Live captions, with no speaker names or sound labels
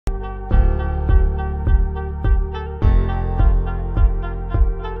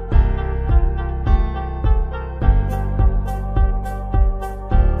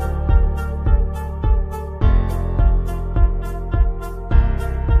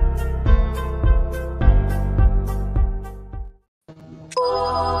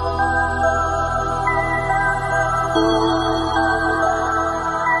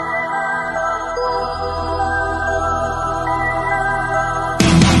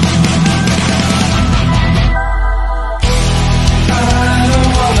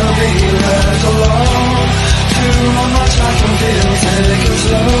Take it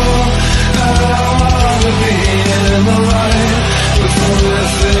slow. I wanna be in the light with familiar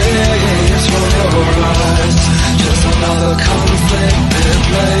face from your eyes. Just another conflicted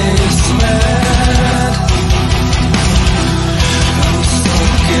placement. I'm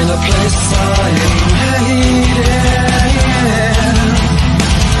stuck in a place I hated.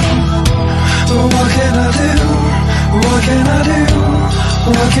 What can I do? What can I do?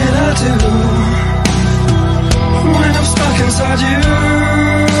 What can I do? When I'm stuck inside you.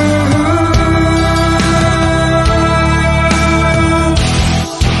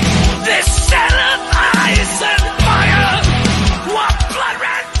 This cell of ice and fire, what blood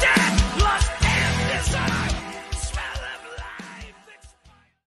red death, lost in desire, smell of life.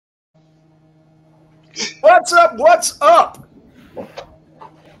 What's up? What's up?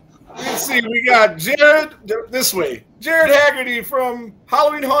 Let's see, we got Jared this way. Jared Haggerty from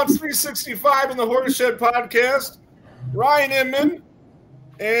Halloween Haunts 365 and the Horror Shed podcast. Ryan Inman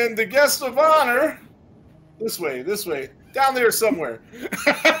and the guest of honor this way, down there somewhere.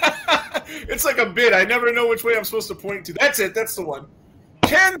 It's like a bit. I never know which way I'm supposed to point to. That's it. That's the one.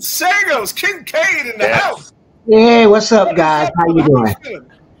 Ken Sagoes, Kincaid in the house. Hey, what's up, guys? How you doing?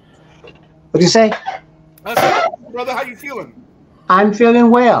 What'd you say? Brother, how you feeling? I'm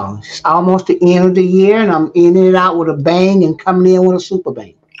feeling well. It's almost the end of the year, and I'm in and out with a bang and coming in with a super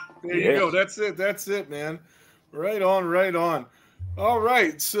bang. There you go. That's it. That's it, man. Right on, right on. All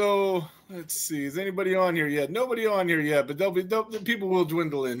right. So let's see. Is anybody on here yet? Nobody on here yet, but people will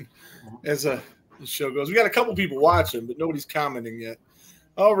dwindle in as the show goes. We got a couple people watching, but nobody's commenting yet.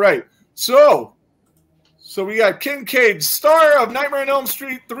 All right. So we got Kincaid, star of Nightmare on Elm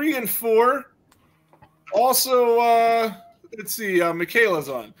Street 3 and 4. Also, let's see, Michaela's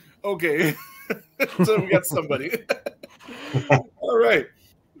on. Okay. So we got somebody. All right.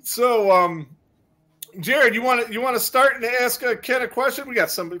 So, Jared, you want to start and ask Ken a question? We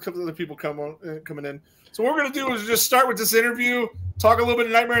got a couple other people coming in. So what we're going to do is just start with this interview, talk a little bit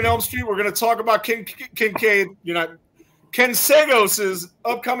of Nightmare on Elm Street. We're going to talk about Kincaid, Ken Sagoes'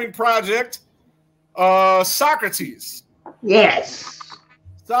 upcoming project, Socrates. Yes.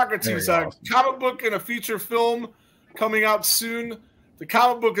 Socrates, comic book and a feature film coming out soon. The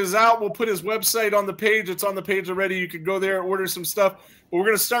comic book is out. We'll put his website on the page. It's on the page already. You can go there and order some stuff. But we're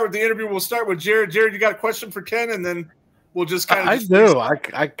going to start with the interview. We'll start with Jared. Jared, you got a question for Ken? And then we'll just kind of... I do.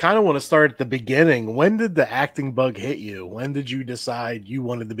 I kind of want to start at the beginning. When did the acting bug hit you? When did you decide you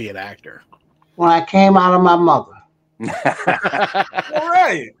wanted to be an actor? When I came out of my mother. All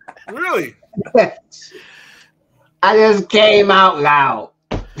right. Really? I just came out loud.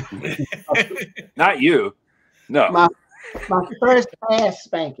 Not you. No. My first ass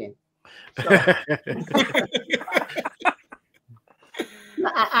spanking. So,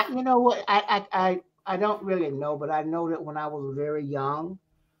 you know what? I don't really know, but I know that when I was very young,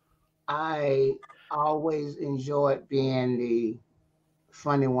 I always enjoyed being the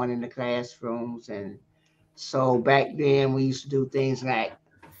funny one in the classrooms. And so back then we used to do things like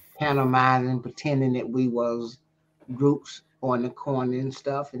pantomiming, pretending that we was groups on the corner and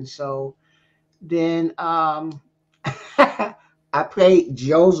stuff. And so then I played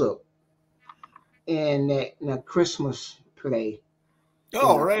Joseph in a Christmas play.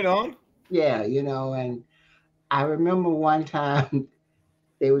 Oh, right on. Yeah, and I remember one time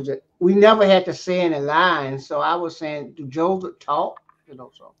we never had to say any lines, so I was saying, "Do Joseph talk?"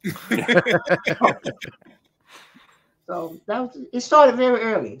 So. So it started very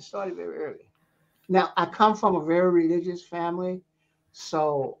early. Now I come from a very religious family,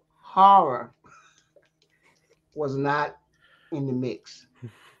 so horror was not in the mix.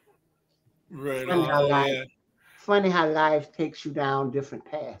 Right. Funny how life takes you down different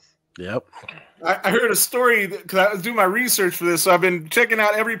paths. Yep. I heard a story because I was doing my research for this. So I've been checking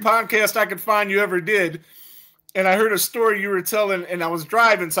out every podcast I could find you ever did. And I heard a story you were telling, and I was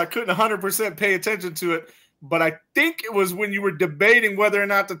driving, so I couldn't 100% pay attention to it. But I think it was when you were debating whether or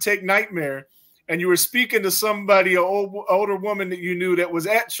not to take Nightmare, and you were speaking to somebody, an older woman that you knew that was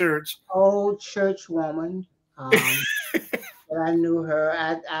at church. Old church woman. But I knew her.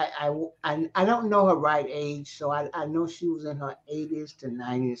 I don't know her right age, so I know she was in her 80s to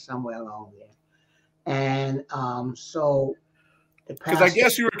 90s, somewhere along there. And so the pastor, because I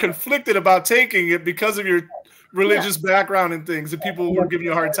guess you were conflicted about taking it because of your religious background and things, and people were giving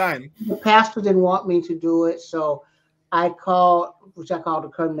you a hard time. The pastor didn't want me to do it, so I called the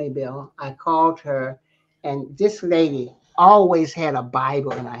Colonel Maybell. I called her, and this lady always had a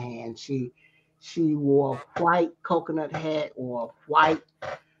Bible in her hand. She wore a white coconut hat or white,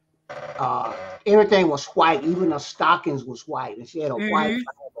 everything was white, even her stockings was white, and she had a white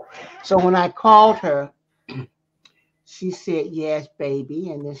Bible. So when I called her, she said, yes, baby.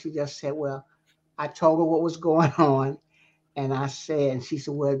 And then she just said, well, I told her what was going on. And I said, and she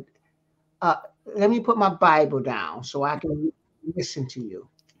said, well, uh, let me put my Bible down so I can listen to you.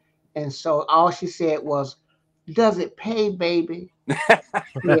 And so all she said was, does it pay, baby? I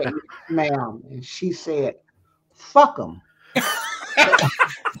said, ma'am. And she said, fuck them.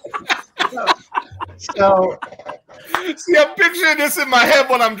 So See, I'm picturing this in my head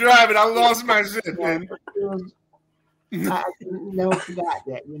when I'm driving. I lost my shit, man. I never forgot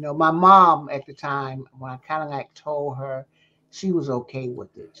that. My mom at the time, when I kind of like told her, she was okay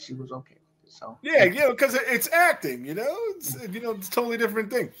with it. She was okay with it. So Yeah, because it's acting. It's it's a totally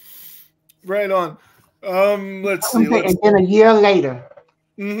different thing. Right on. Let's see. And then a year later,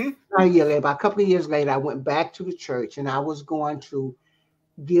 Mm-hmm. not a year later, about a couple of years later, I went back to the church and I was going to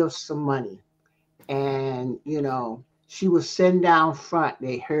give some money. And, she was sitting down front.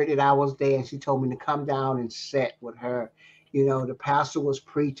 They heard that I was there and she told me to come down and sit with her. The pastor was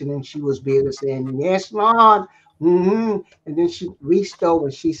preaching and she was busy saying, yes, Lord. Mm-hmm. And then she reached over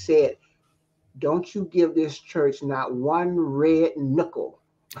and she said, don't you give this church not one red nickel.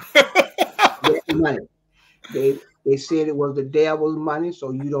 Money. They said it was the devil's money,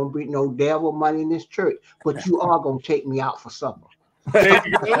 so you don't bring no devil money in this church. But you are gonna take me out for supper. There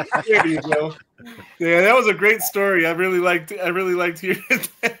you go. There you go. Yeah, that was a great story. I really liked hearing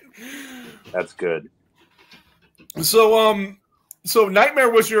that. That's good. So so Nightmare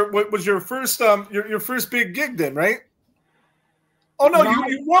was your first your first big gig then, right? Oh no,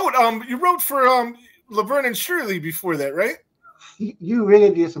 you wrote for Laverne and Shirley before that, right? You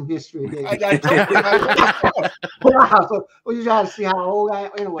really did some history, didn't you? I don't. Wow. So you trying to see how old I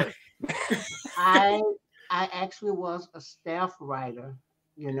am? Anyway, I actually was a staff writer,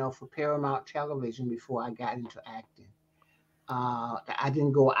 for Paramount Television before I got into acting. I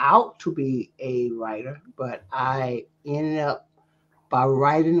didn't go out to be a writer, but I ended up by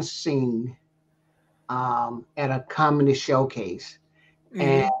writing a scene at a comedy showcase,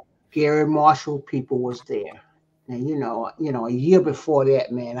 and Gary Marshall people was there. And a year before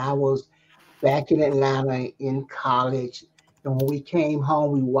that, man, I was back in Atlanta in college. And when we came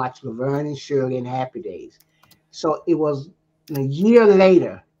home, we watched Laverne and Shirley and Happy Days. So it was a year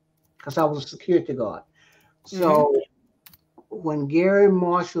later, because I was a security guard. So when Gary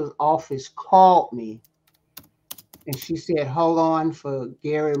Marshall's office called me, and she said, hold on for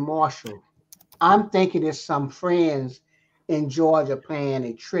Gary Marshall, I'm thinking it's some friends in Georgia playing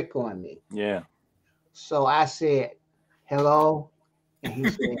a trick on me. Yeah. So I said, hello. And he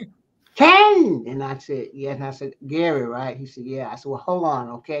said, Ken. And I said, yeah. And I said, Gary, right? He said, yeah. I said, well, hold on,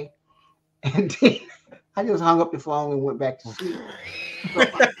 okay? And then I just hung up the phone and went back to sleep.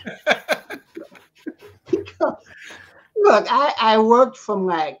 Look, I worked from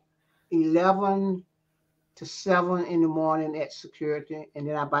like 11 to 7 in the morning at security. And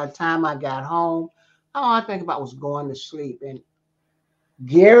then by the time I got home, all I think about was going to sleep. And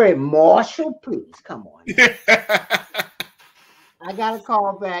Gary Marshall, please, come on. I got a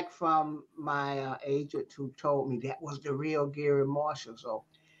call back from my agent who told me that was the real Gary Marshall. So,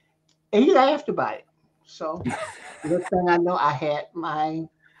 and he laughed about it. So, next thing I know, I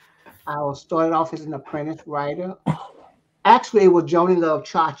was started off as an apprentice writer. Actually, it was Joni Love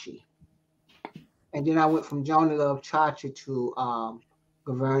Chachi. And then I went from Joni Love Chachi to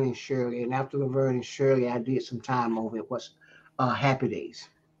Laverne and Shirley. And after Laverne and Shirley, I did some time over it was Happy Days.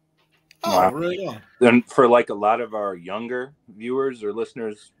 Oh, wow. Really? Yeah. Then for like a lot of our younger viewers or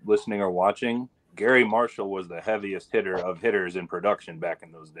listeners listening or watching, Gary Marshall was the heaviest hitter of hitters in production back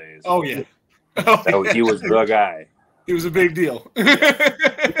in those days. Oh yeah. He was the guy. He was a big deal. He was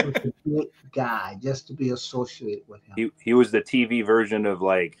a big guy just to be associated with him. He was the TV version of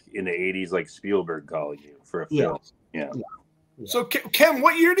like in the 80s, like Spielberg calling you for a film. Yeah. So Ken,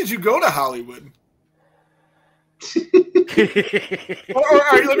 what year did you go to Hollywood? or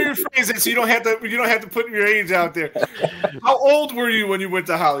let me rephrase it so you don't have to put your age out there. How old were you when you went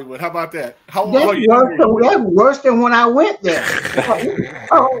to Hollywood? How about that? That's worse than when I went there.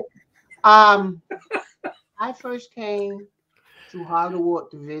 I first came to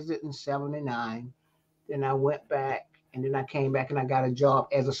Hollywood to visit in '79. Then I went back, and then I came back and I got a job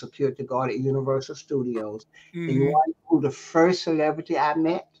as a security guard at Universal Studios. And you want to know who the first celebrity I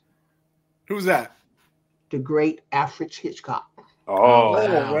met? Who's that? The great Alfred Hitchcock. Oh,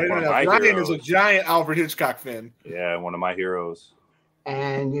 right. Ryan is a giant Alfred Hitchcock fan. Yeah, one of my heroes.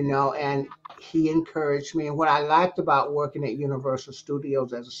 And and he encouraged me. And what I liked about working at Universal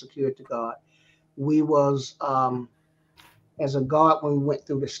Studios as a security guard, we was as a guard when we went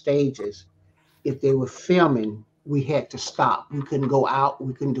through the stages, if they were filming, we had to stop. We couldn't go out.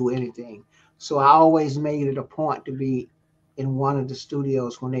 We couldn't do anything. So I always made it a point to be in one of the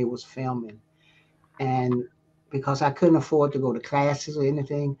studios when they was filming. And because I couldn't afford to go to classes or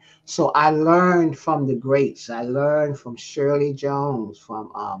anything, so I learned from the greats. I learned from Shirley Jones,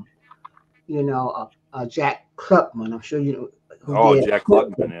 from Jack Cluckman. I'm sure you know who Oh, did. Jack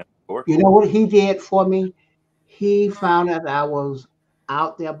Klugman, yeah, of course. You know what he did for me? He found out I was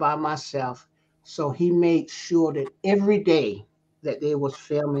out there by myself, so he made sure that every day that they was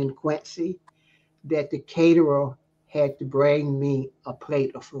filming Quincy, that the caterer had to bring me a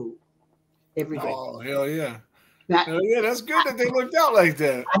plate of food every day. Oh, hell yeah. Now, Hell yeah, that's good that they looked out like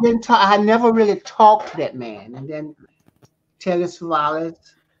that. I didn't talk. I never really talked to that man. And then Telly Savalas,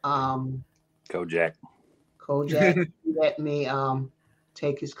 Kojak. Kojak let me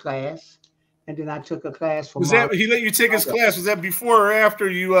take his class, and then I took a class for. Was that he let you take his class? Was that before or after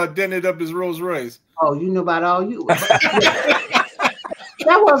you dented up his Rolls Royce? Oh, you know about all you.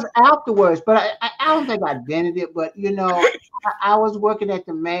 That was afterwards, but I don't think I dented it. But I was working at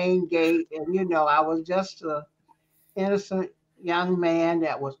the main gate, and I was just a innocent young man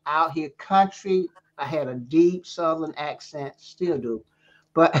that was out here country. I had a deep Southern accent, still do,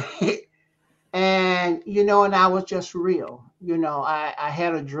 but and I was just real. I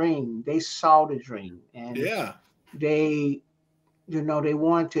had a dream. They saw the dream, and Yeah, they they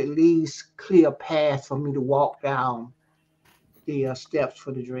wanted to at least clear a path for me to walk down the steps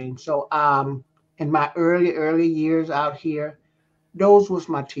for the dream. So in my early years out here, those was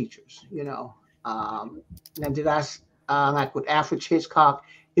my teachers. And did I like with Alfred Hitchcock?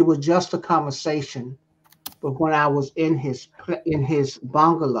 It was just a conversation, but when I was in his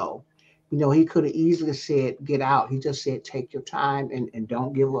bungalow, he could have easily said, "Get out." He just said, "Take your time and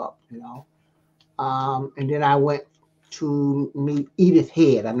don't give up." And then I went to meet Edith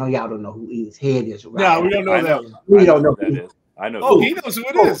Head. I know y'all don't know who Edith Head is, right? no, we don't know that one. We don't know who that is. I know. Oh, he knows who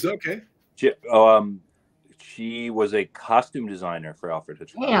it is. Okay. She was a costume designer for Alfred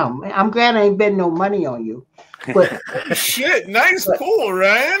Hitchcock. Damn, I'm glad I ain't betting no money on you. But shit, nice pull,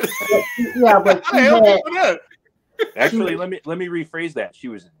 Ryan. Yeah, but Actually, let me rephrase that. She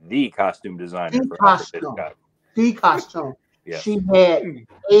was the costume designer for Alfred Hitchcock. The costume. Yes. She had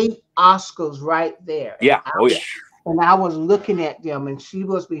 8 Oscars right there. Yeah. Oh yeah. And I was looking at them, and she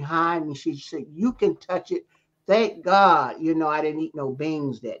was behind me. She said, "You can touch it." Thank God, I didn't eat no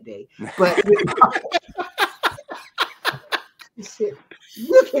beans that day. But she said,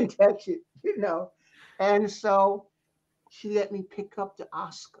 "You can touch it," And so she let me pick up the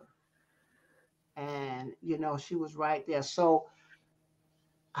Oscar. And, she was right there. So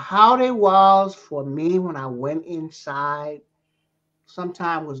how they was for me when I went inside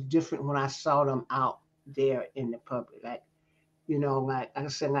sometimes was different when I saw them out there in the public. Like, like I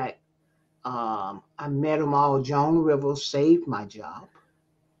said, I met them all. Joan Rivers saved my job.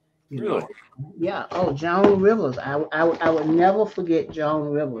 Really? Yeah. Oh, Joan Rivers. I would never forget Joan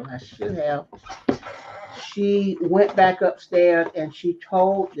Rivers. I should have. She went back upstairs and she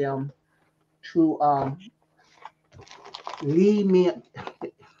told them to leave me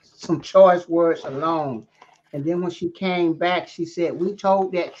some choice words alone. And then when she came back, she said, "We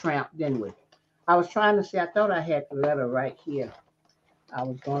told that tramp, didn't we?" I was trying to say, I thought I had the letter right here. I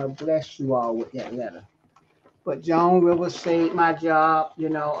was going to bless you all with that letter. But Joan Rivers saved my job.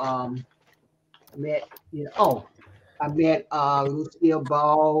 I met Lucille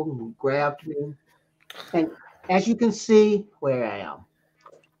Ball, who grabbed me. And as you can see where I am,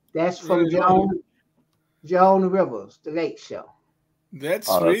 that's from Joan Rivers, The Late Show. That's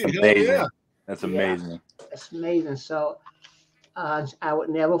sweet. That's amazing. Yeah. That's amazing. Yeah, that's amazing. So I would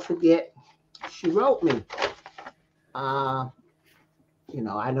never forget. She wrote me. I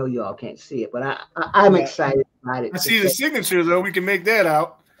know you all can't see it, but I'm excited about it. I see the signature, though. We can make that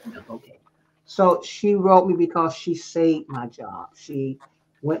out. Okay. So she wrote me because she saved my job. She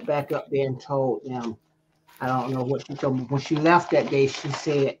went back up there and told them, I don't know what she told me. When she left that day, she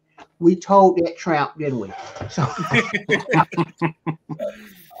said, "We told that tramp, didn't we?" So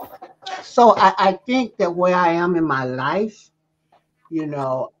I think that where I am in my life,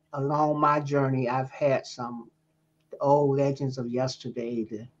 along my journey, I've had some old legends of yesterday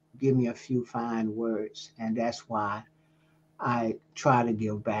to give me a few fine words. And that's why I try to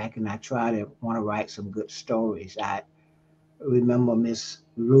give back, and I try to want to write some good stories. I remember Miss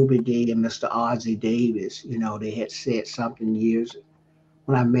Ruby Dee and Mr. Ozzie Davis. They had said something years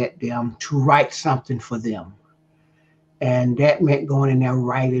when I met them to write something for them. And that meant going in there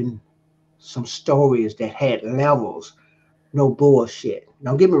writing some stories that had levels, no bullshit.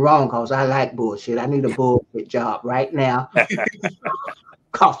 Don't get me wrong, because I like bullshit. I need a bullshit job right now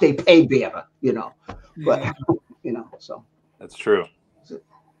because they pay better, But, so. That's true.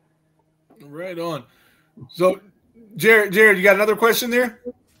 Right on. So, Jared, you got another question there?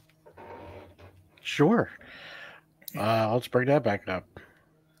 Sure. Let's bring that back up.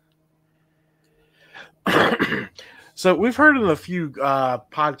 So we've heard in a few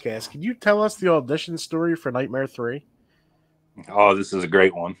podcasts. Can you tell us the audition story for Nightmare 3? Oh, this is a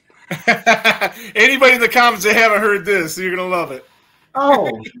great one. Anybody in the comments that haven't heard this, you're gonna love it. Oh,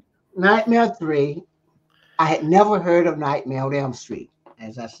 Nightmare 3. I had never heard of Nightmare on Elm Street,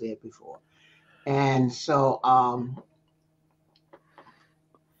 as I said before. And so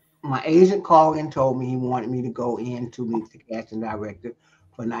my agent called and told me he wanted me to go in to meet the casting director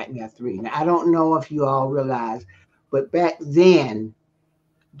for Nightmare 3. Now, I don't know if you all realize, but back then,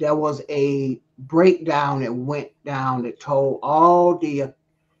 there was a breakdown that went down that told all the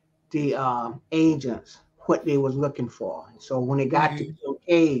agents what they was looking for. So when it got to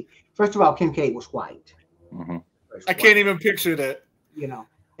Kincaid, first of all, Kincaid was white. I can't even picture that. You know,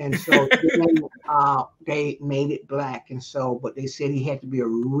 and so then, they made it black, and so, but they said he had to be a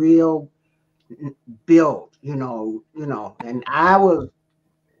real build, you know, and I was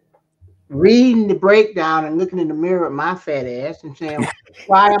reading the breakdown and looking in the mirror at my fat ass and saying,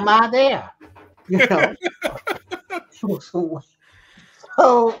 why am I there? You know,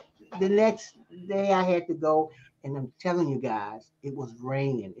 so the next day I had to go, and I'm telling you guys, it was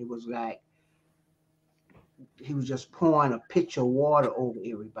raining. It was like he was just pouring a pitcher of water over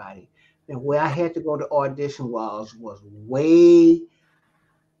everybody. And where I had to go to audition was way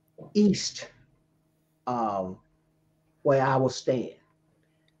east where I was staying.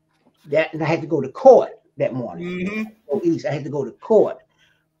 And I had to go to court that morning. Go east. I had to go to court.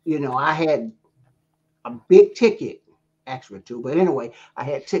 You know, I had a big ticket, actually, too. But anyway, I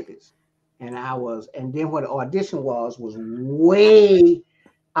had tickets. And then where the audition was way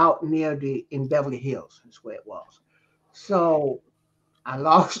out near in Beverly Hills. That's where it was. So I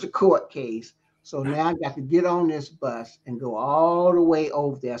lost the court case. So now I got to get on this bus and go all the way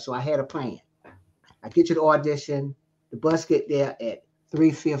over there. So I had a plan. I get to the audition. The bus get there at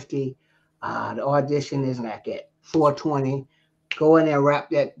 3:50. The audition is like at 4:20. Go in there, wrap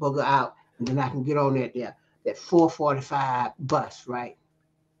that booger out, and then I can get on that 4:45 bus, right?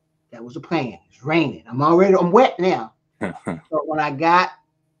 That was the plan. It's raining. I'm wet now. So when I got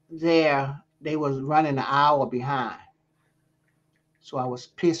there, they was running an hour behind. So I was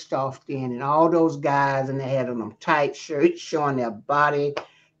pissed off then. And all those guys, and they had on them tight shirts showing their body.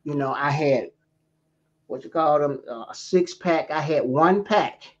 You know, I had, what you call them, a 6-pack. I had 1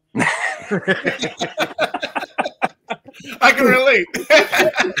 pack. I can relate.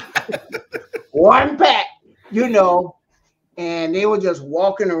 1 pack, you know, and they were just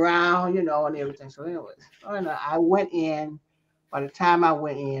walking around, you know, and everything. So anyway, I went in. By the time I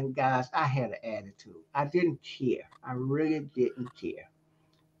went in, guys, I had an attitude. I didn't care. I really didn't care.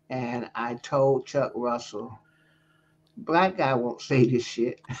 And I told Chuck Russell, black guy won't say this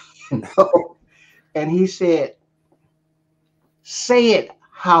shit. You know? And he said, say it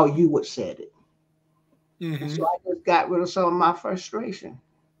how you would say it. So I just got rid of some of my frustration.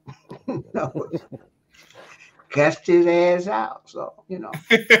 You know, cussed his ass out. So, you know.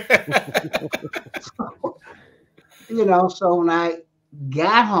 So when I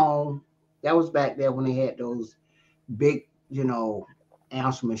got home, that was back there when they had those big, you know,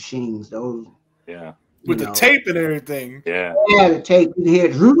 ounce machines, those. Yeah. With the tape and everything. Yeah. Yeah, the tape. You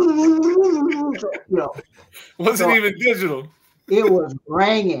hear, you know. Wasn't even digital. It was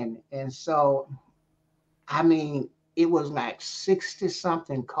ringing. And so, I mean, it was like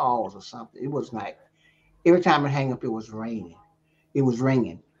 60-something calls or something. It was like, every time I hang up, it was raining. It was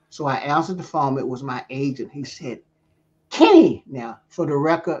ringing. So I answered the phone. It was my agent. He said, Kenny. Now, for the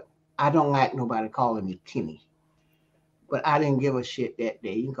record, I don't like nobody calling me Kenny. But I didn't give a shit that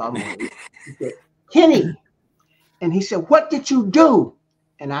day. You can call me. He said, Kenny. And he said, what did you do?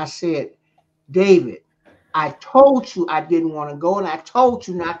 And I said, David, I told you I didn't want to go, and I told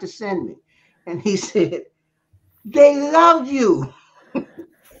you not to send me. And he said, they love you.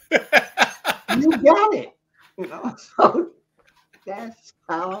 You got it. You know, so that's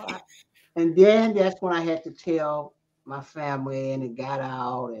how and then that's when I had to tell my family, and it got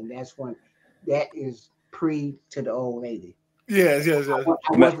out, and that's when that is pre to the old lady. Yes. I wasn't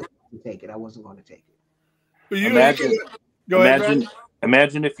going to take it. I wasn't going to take it. But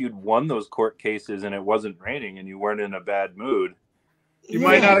imagine if you'd won those court cases and it wasn't raining and you weren't in a bad mood. You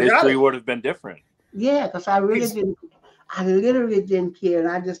might not have got it. History would have been different. Yeah, because I literally didn't care, and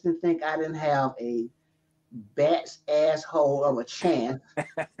I just didn't think I didn't have a bat's asshole of a chance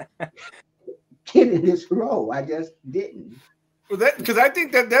getting this role. I just didn't. Well, because I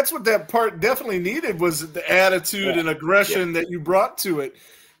think that's what that part definitely needed was the attitude and aggression that you brought to it.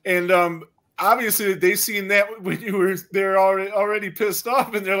 And obviously they seen that when they're already pissed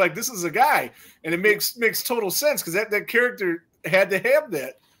off, and they're like, "This is a guy," and it makes total sense because that character had to have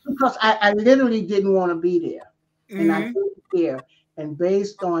that. Because I literally didn't want to be there, and I Mhm. didn't care. And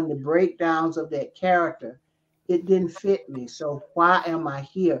based on the breakdowns of that character, it didn't fit me. So why am I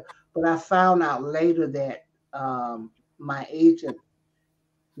here? But I found out later that my agent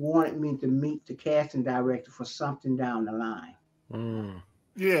wanted me to meet the casting director for something down the line.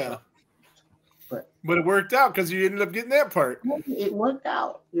 Yeah, But it worked out because you ended up getting that part. it worked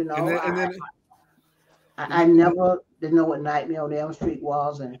out, you know. And then I never didn't know what Nightmare on Elm Street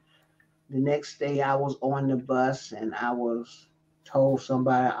was, and the next day I was on the bus and I was told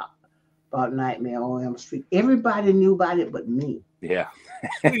somebody about Nightmare on Elm Street. Everybody knew about it but me. Yeah.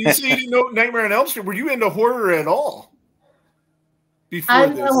 you see, you didn't know Nightmare on Elm Street. Were you into horror at all before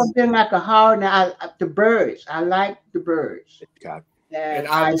I've this? never been like a horror. Now, the Birds. I like the Birds. God. And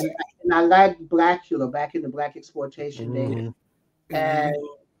I like Blackula back in the Black exploitation days.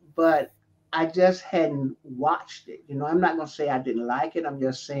 But I just hadn't watched it. You know, I'm not gonna say I didn't like it. I'm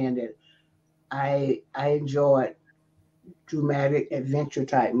just saying that I enjoyed dramatic adventure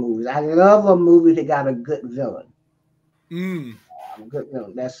type movies. I love a movie that got a good villain. A good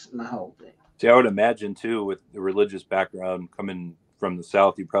villain. That's my whole thing. See, I would imagine too, with the religious background coming from the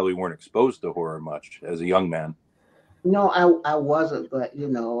South, you probably weren't exposed to horror much as a young man. No, I wasn't, but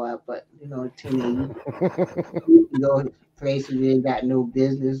teenage you go places you ain't got no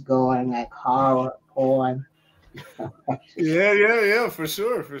business going, like horror, porn. Yeah, for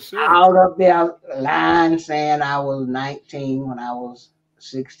sure. Out up there line saying I was 19 when I was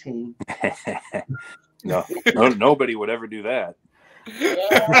 16. No, nobody would ever do that.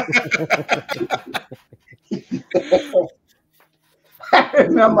 I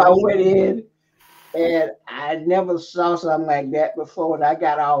remember I went in and I never saw something like that before, and I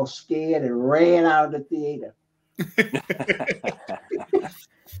got all scared and ran out of the theater.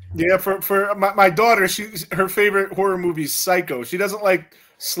 Yeah, for my daughter, her favorite horror movie is Psycho. She doesn't like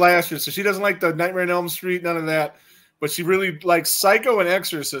slashers, so she doesn't like the Nightmare on Elm Street, none of that. But she really likes Psycho and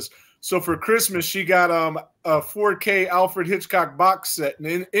Exorcist. So for Christmas, she got a 4K Alfred Hitchcock box set, and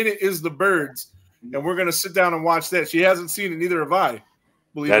in it is The Birds, and we're gonna sit down and watch that. She hasn't seen it, neither have I.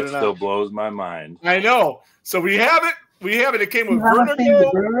 Believe it or not. That still blows my mind. I know. So we have it. It came with Vertigo.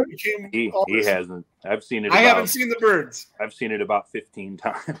 He hasn't. I've seen it. I haven't seen The Birds. I've seen it about 15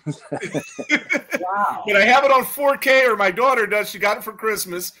 times. Wow. But I have it on 4K, or my daughter does. She got it for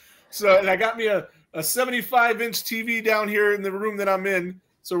Christmas. So, and I got me a 75-inch TV down here in the room that I'm in.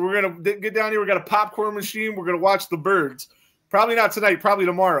 So we're going to get down here. We got a popcorn machine. We're going to watch The Birds. Probably not tonight, probably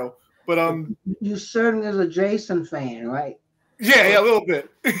tomorrow. But you certainly is a Jason fan, right? Yeah, a little bit.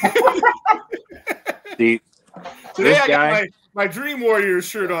 Today I got my Dream Warriors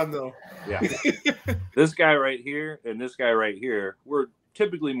shirt on, though. Yeah. This guy right here and this guy right here, we're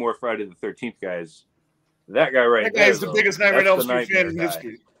typically more Friday the 13th guys. That guy right there, that guy's the biggest Nightmare on Elm Street fan in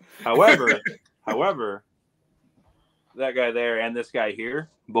history. However, that guy there and this guy here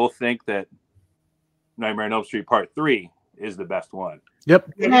both think that Nightmare on Elm Street Part 3 is the best one.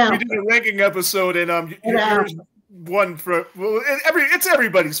 Yep. Yeah, we did a ranking episode, and yours one for it's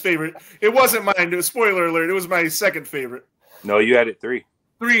everybody's favorite. It wasn't mine. Spoiler alert! It was my second favorite. No, you had it 3.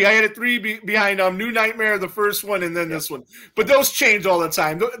 I had it 3 behind New Nightmare, the first one, and then this one. But those change all the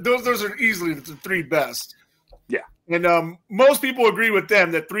time. Those are easily the 3 best. Yeah, and most people agree with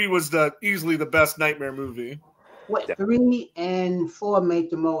them that 3 was easily the best Nightmare movie. What 3 and 4 make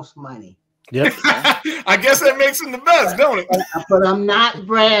the most money? Yep. I guess that makes them the best, don't it? But I'm not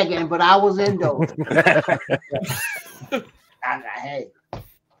bragging, but I was in those. Hey.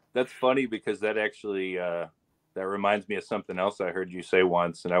 That's funny because that actually that reminds me of something else I heard you say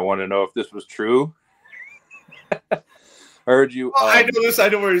once, and I want to know if this was true. I heard you. I know this. I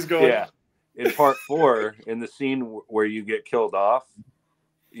know where he's going. Yeah. In Part 4, in the scene where you get killed off,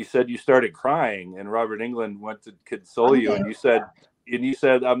 you said you started crying, and Robert Englund went to console you, and you said,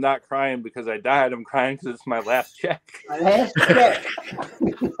 "I'm not crying because I died. I'm crying because it's my last check." My last check.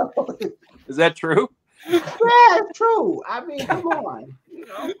 Is that true? Yeah, it's true. I mean, come on,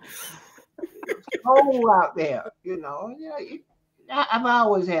 it's cold out there, I've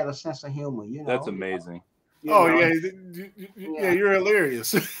always had a sense of humor, That's amazing. Yeah, you're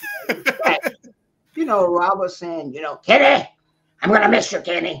hilarious. Robert saying, Kenny, I'm gonna miss you,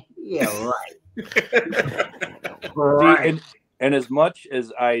 Kenny. Yeah, right. See, and as much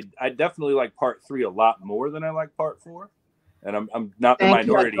as I definitely like Part 3 a lot more than I like Part 4, and I'm not the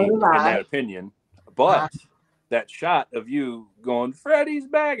minority in that opinion, but that shot of you going, Freddy's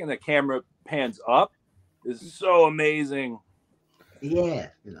back, and the camera pans up is so amazing. Yeah,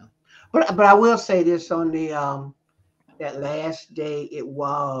 But I will say this on the that last day, it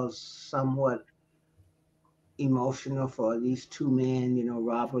was somewhat emotional for these two men,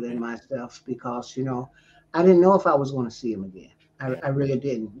 Robert and myself, because I didn't know if I was going to see him again. I really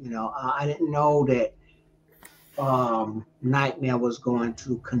didn't. I didn't know that Nightmare was going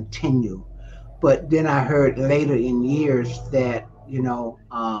to continue. But then I heard later in years that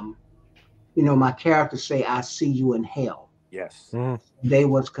my character say, "I see you in hell." Yes. Mhm. They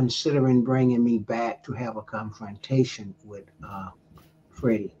was considering bringing me back to have a confrontation with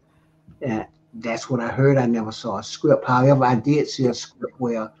Freddie. That's what I heard. I never saw a script. However, I did see a script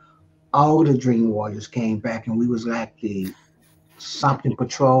where all the Dream Warriors came back, and we was like the something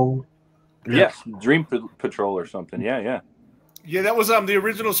patrol. Yes, Dream Patrol or something. Yeah, yeah. Yeah, that was the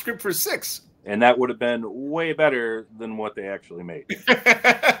original script for 6. And that would have been way better than what they actually made.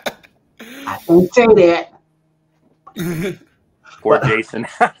 I can't say that. Poor Jason.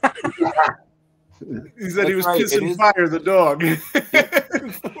 He said he was right, kissing Fire the dog.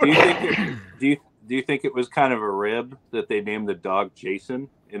 Do you think it was kind of a rib that they named the dog Jason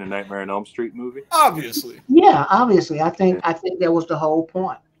in a Nightmare on Elm Street movie? Obviously. Yeah, obviously. I think that was the whole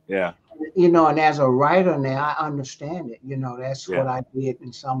point. Yeah. And as a writer now, I understand it. That's Yeah. what I did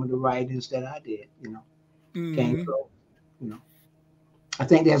in some of the writings that I did. Came through. I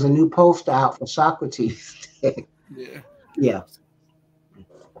think there's a new poster out for Socrates. Yeah. Yeah.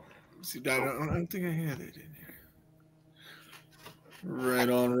 See, I don't think I had it in here. Right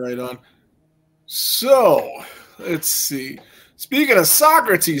on, right on. So, let's see. Speaking of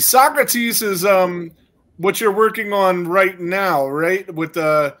Socrates, Socrates is what you're working on right now, right? With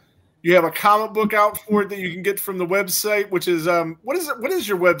you have a comic book out for it that you can get from the website, which is what is it? What is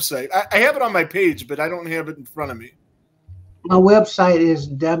your website? I have it on my page, but I don't have it in front of me. My website is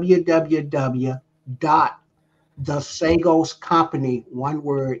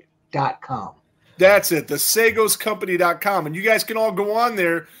www.thesagoscompany.com. That's it, thesagoscompany.com. And you guys can all go on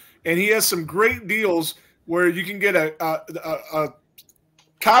there, and he has some great deals where you can get a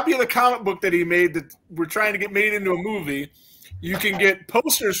copy of the comic book that he made that we're trying to get made into a movie. You can get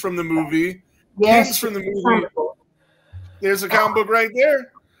posters from the movie, pins from the movie. There's a comic book right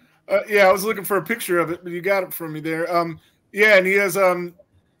there. Yeah, I was looking for a picture of it, but you got it from me there. Yeah, and he has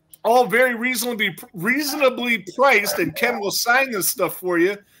all very reasonably priced, and Ken will sign this stuff for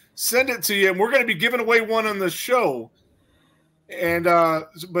you, send it to you, and we're going to be giving away one on the show. And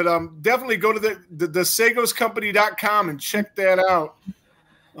but definitely go to the sagoscompany.com and check that out.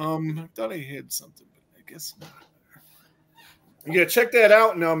 I thought I had something, but I guess not. Yeah, check that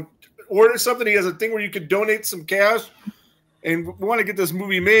out and order something. He has a thing where you could donate some cash, and we want to get this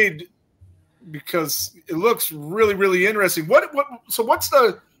movie made because it looks really, really interesting. So what's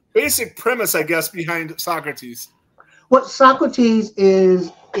the basic premise, I guess, behind Socrates? What Socrates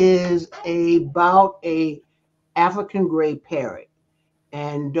is about a African gray parrot,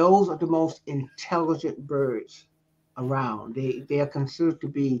 and those are the most intelligent birds around. They are considered to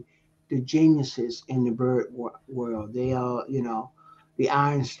be the geniuses in the bird world. They are, the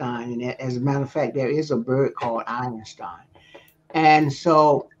Einstein. And as a matter of fact, there is a bird called Einstein. And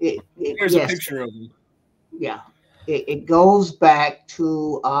so here's a picture of him. Yeah, it goes back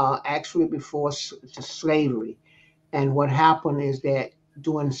to actually before slavery. And what happened is that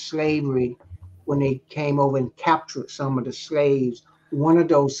during slavery, when they came over and captured some of the slaves, one of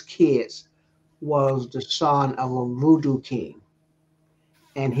those kids was the son of a voodoo king.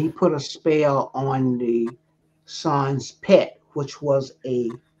 And he put a spell on the son's pet, which was a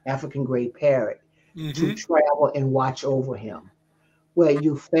African gray parrot, to travel and watch over him. Well,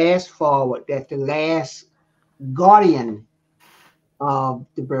 you fast forward that the last guardian of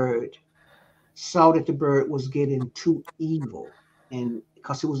the bird saw that the bird was getting too evil, and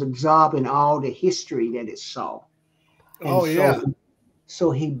because it was absorbing all the history that it saw. And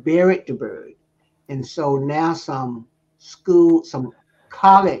so he buried the bird. And so now some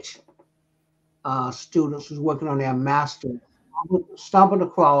college students who's working on their master stumbled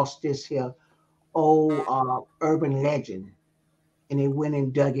across this here old urban legend, and they went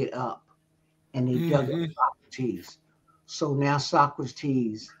and dug it up, and they dug up Socrates. So now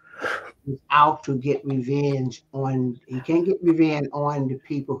Socrates is out to get revenge on. He can't get revenge on the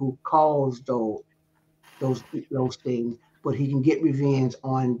people who caused those things, but he can get revenge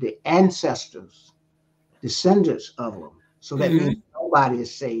on the ancestors, descendants of them. So that means nobody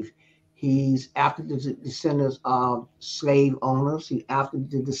is safe. He's after the descendants of slave owners. He's after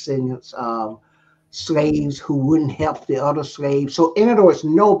the descendants of slaves who wouldn't help the other slaves. So in other words,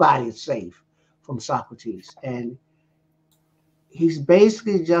 nobody is safe from Socrates. And he's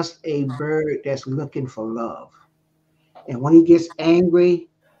basically just a bird that's looking for love. And when he gets angry,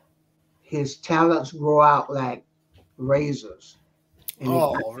 his talents grow out like razors. And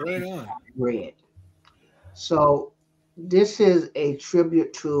Oh, right on. bread. So this is a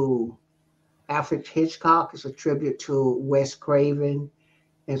tribute to Alfred Hitchcock. It's a tribute to Wes Craven.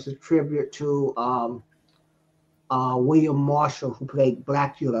 It's a tribute to William Marshall, who played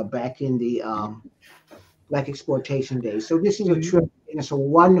Blackula back in the Black exploitation days. So this is a tribute, and it's a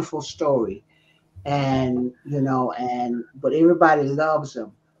wonderful story. And but everybody loves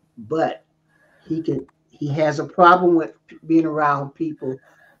him. But he has a problem with being around people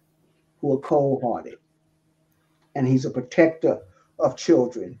who are cold-hearted, and he's a protector of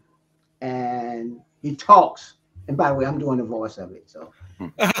children. And he talks. And by the way, I'm doing the voice of it. So,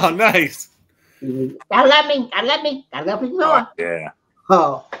 oh, nice. Gotta love me, gotta love me more. Yeah.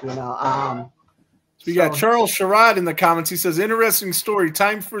 Oh, So we got Charles Sherrod in the comments. He says, interesting story.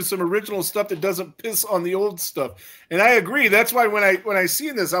 Time for some original stuff that doesn't piss on the old stuff. And I agree. That's why when I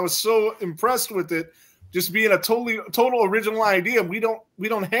seen this, I was so impressed with it. Just being a total original idea. We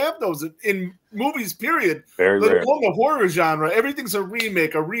don't have those in movies, period. Very Let rare. alone the horror genre. Everything's a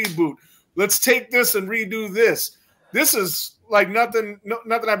remake, a reboot. Let's take this and redo this. This is like nothing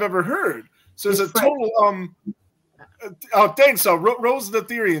I've ever heard. So it's a total oh, thanks. Rose the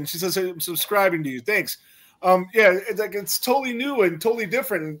Therian. She says, I'm subscribing to you. Thanks. Yeah, it's totally new and totally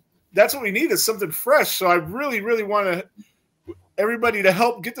different. And that's what we need, is something fresh. So I really, really want everybody to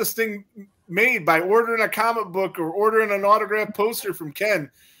help get this thing made by ordering a comic book or ordering an autographed poster from Ken.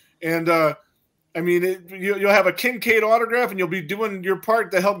 And I mean, you'll have a Kincaid autograph, and you'll be doing your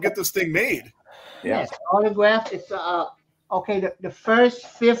part to help get this thing made. Yeah. Yes, autograph. It's okay. The first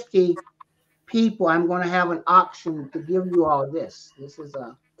 50 people, I'm going to have an auction to give you all this. This is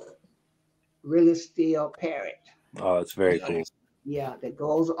a really steel parrot. Oh, it's very cool. Yeah, that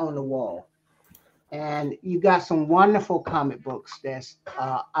goes on the wall. And you got some wonderful comic books that's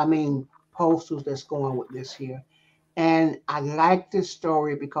posters that's going with this here. And I like this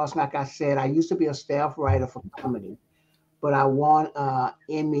story because, like I said, I used to be a staff writer for comedy, but I won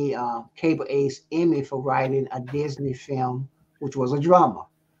Emmy, Cable Ace Emmy for writing a Disney film, which was a drama.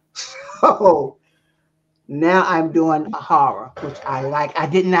 So now I'm doing a horror, which I like. I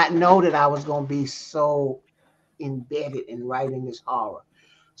did not know that I was going to be so embedded in writing this horror.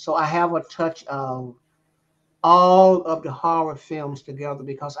 So I have a touch of all of the horror films together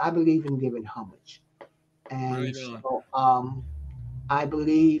because I believe in giving homage. And Right so I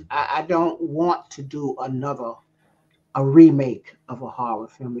believe I don't want to do a remake of a horror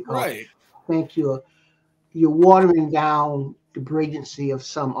film because Right. I think you're watering down the brilliancy of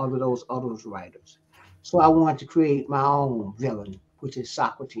some of those writers. So I wanted to create my own villain, which is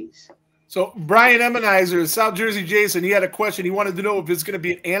Socrates. So Brian Emmenizer, South Jersey Jason, he had a question. He wanted to know if it's going to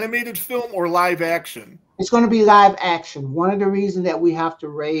be an animated film or live action. It's going to be live action. One of the reasons that we have to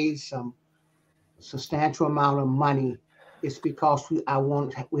raise some substantial amount of money is because we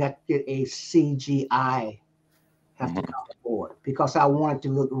have to get a CGI have to come forward because I want it to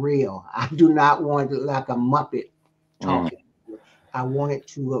look real. I do not want it to look like a Muppet talking. I want it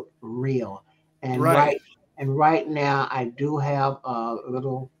to look real. And right now I do have a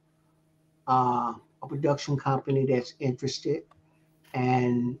little a production company that's interested,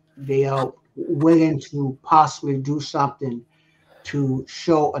 and they are willing to possibly do something to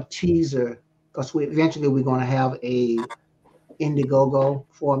show a teaser because eventually we're going to have a Indiegogo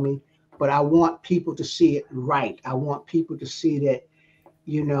for me. But I want people to see it right. I want people to see that,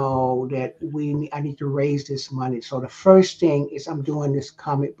 that I need to raise this money. So the first thing is I'm doing this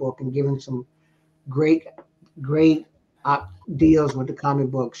comic book and giving some great deals with the comic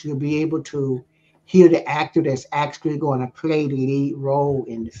books. You'll be able to hear the actor that's actually going to play the lead role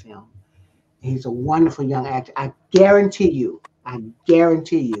in the film. He's a wonderful young actor. I guarantee you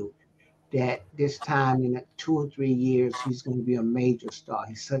that this time in 2 or 3 years, he's going to be a major star.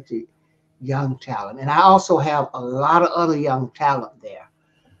 He's such a young talent. And I also have a lot of other young talent there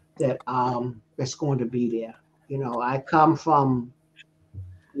that's going to be there. I come from,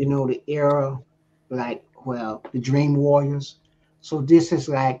 the era the Dream Warriors. So this is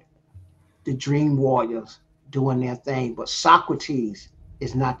like the Dream Warriors doing their thing, but Socrates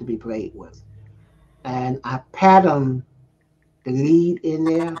is not to be played with. And I patterned the lead in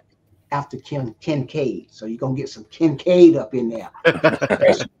there after Kincaid. So you're going to get some Kincaid up in there.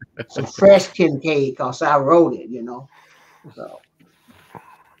 some fresh Kincaid because I wrote it, So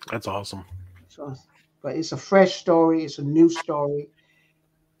That's awesome. But it's a fresh story. It's a new story.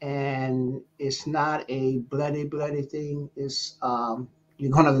 And it's not a bloody thing. It's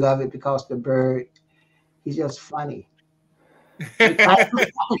you're gonna love it because the bird, he's just funny.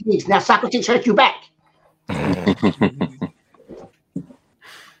 Now Socrates hurt you back.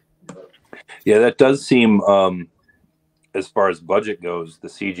 Yeah, that does seem, as far as budget goes, the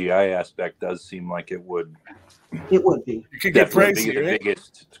CGI aspect does seem like it would. It would be. You could get Definitely pricey, be the right?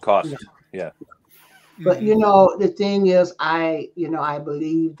 biggest cost. Yeah. But you know, the thing is, I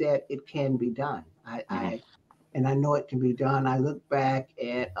believe that it can be done. And I know it can be done. I look back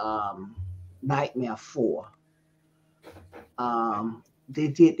at Nightmare 4. They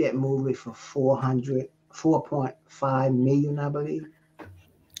did that movie for 4.5 million, I believe.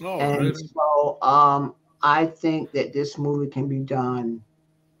 Oh, And right. so I think that this movie can be done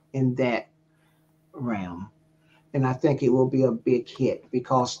in that realm. And I think it will be a big hit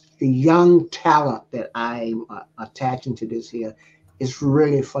because the young talent that I'm attaching to this here is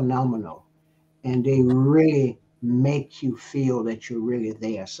really phenomenal. And they really make you feel that you're really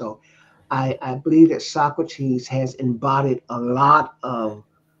there. So I believe that Socrates has embodied a lot of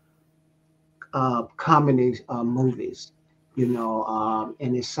comedy movies, and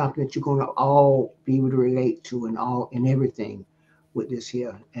it's something that you're going to all be able to relate to and everything with this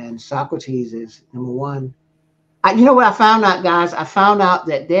here. And Socrates is number one. You know what I found out, guys? I found out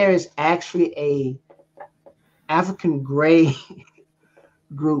that there is actually a African gray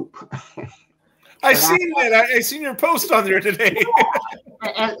group. I seen that. I seen your post on there today.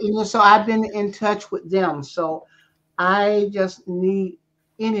 and so I've been in touch with them. So I just need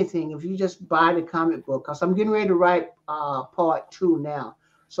anything. If you just buy the comic book, because I'm getting ready to write part 2 now.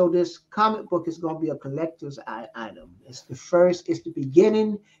 So this comic book is going to be a collector's item. It's the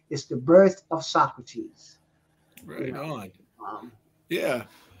beginning. It's the birth of Socrates. Right on. Yeah.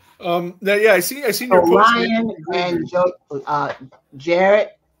 I seen your post. Ryan and Jared.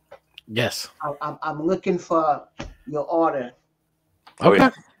 Yes. I'm looking for your order. Okay.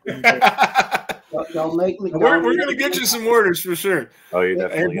 Don't make me. We're going to get you some orders for sure. Oh, you're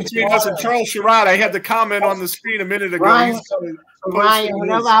definitely And between us and Charles Sherrod, I had the comment on the screen a minute ago. Ryan,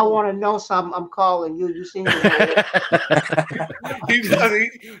 whenever I want to know something, I'm calling you. You seem to know.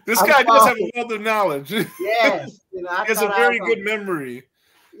 This guy does have a wealth of knowledge. Yes. He has a very good memory.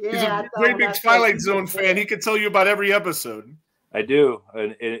 Yeah, He's a great big Twilight Zone fan. He can tell you about every episode. I do.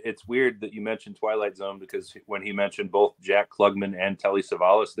 And it's weird that you mentioned Twilight Zone because when he mentioned both Jack Klugman and Telly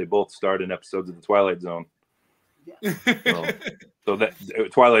Savalas, they both starred in episodes of the Twilight Zone. Yeah. So that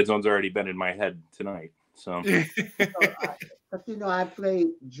Twilight Zone's already been in my head tonight. So, but I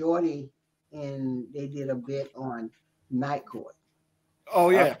played Geordie, and they did a bit on Night Court. Oh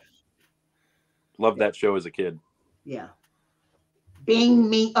yeah, loved that show as a kid. Yeah, bing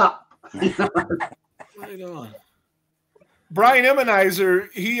me up. Right on. Brian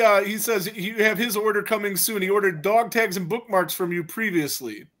Emmenizer, he says you have his order coming soon. He ordered dog tags and bookmarks from you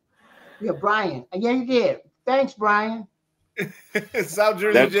previously. Yeah, Brian. Yeah, you did. Thanks, Brian. South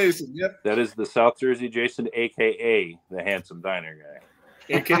Jersey Jason. Yep. That is the South Jersey Jason, aka the handsome diner guy.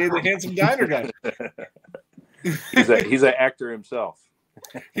 AKA the handsome diner guy. He's an actor himself.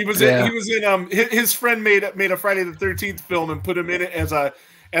 He was in his friend made a Friday the 13th film and put him in it as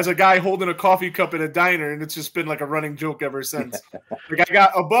a guy holding a coffee cup in a diner, and it's just been like a running joke ever since. Like I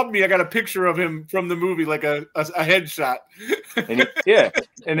got a picture of him from the movie, like a headshot.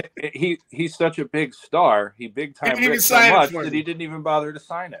 And he's such a big star. He big time Rick so much that he didn't even bother to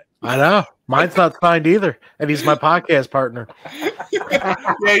sign it. I know. Mine's not signed either, and he's my podcast partner. Yeah,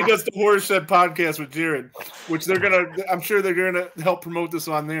 he does the Horror Shed podcast with Jared, which I'm sure they're gonna help promote this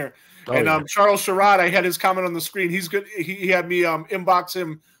on there. Oh, and Charles Sherrod, I had his comment on the screen. He's good. He had me inbox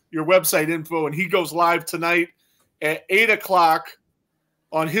him your website info, and he goes live tonight at 8:00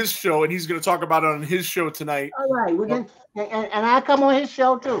 on his show, and he's going to talk about it on his show tonight. All right, we can, and I come on his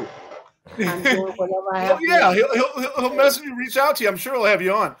show too. I'm doing whatever I have. Oh yeah, he'll message you, reach out to you. I'm sure he'll have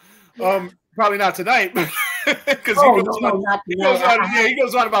you on. Probably not tonight, because he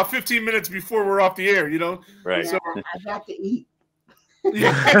goes on about 15 minutes before we're off the air. Right? So I got to eat.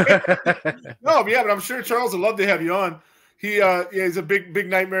 But I'm sure Charles would love to have you on. He's a big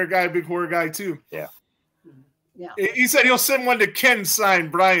nightmare guy, big horror guy too. Yeah. He said he'll send one to Ken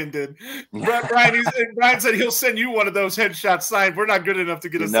signed. Brian did. Brian said he'll send you one of those headshots signed. We're not good enough to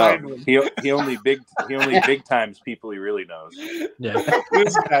get a signed one. He only big times people he really knows. Yeah.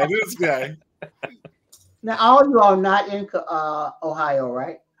 This guy. Now, all you are not in Ohio,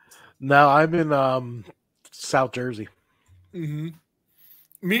 right? No, I'm in South Jersey. Mm-hmm.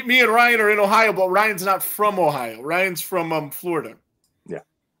 Me and Ryan are in Ohio, but Ryan's not from Ohio. Ryan's from Florida. Yeah.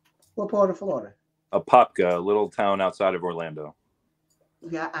 What part of Florida? Apopka, a little town outside of Orlando.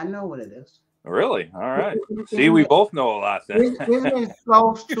 Yeah, I know what it is. Really? All right. See, we both know a lot then. Isn't it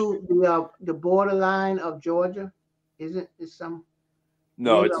close to the borderline of Georgia? Isn't it some?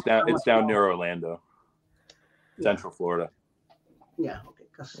 No, it's down near Orlando, Central Florida. Yeah, okay.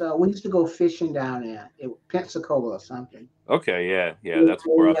 So we used to go fishing down there, Pensacola or something. Okay, yeah, that's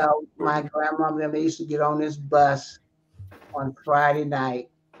where I My grandmother and they used to get on this bus on Friday night,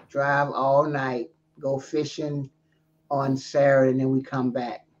 drive all night, go fishing on Saturday, and then we come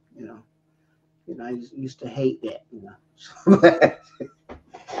back. I used to hate that.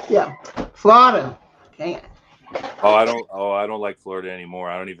 Yeah, Florida. Can't. I don't like Florida anymore.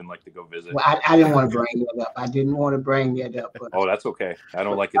 I don't even like to go visit. Well, I didn't want to bring that up. I didn't want to bring that up. But that's okay. I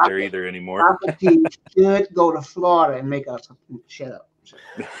don't like it there either anymore. Socrates should go to Florida and make us shut up.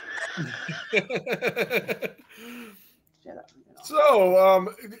 Shut up. So,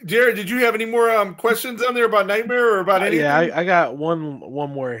 Jared, did you have any more questions on there about Nightmare or about anything? Yeah, I got one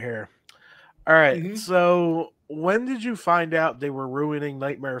more here. All right. So when did you find out they were ruining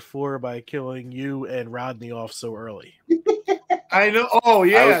Nightmare 4 by killing you and Rodney off so early? I know. Oh,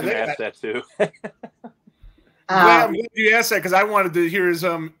 yeah. I was going to ask that too. I'm glad you asked that because I wanted to hear his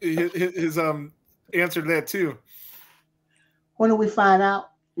answer to that too. When did we find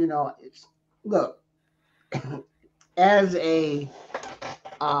out? Look, as a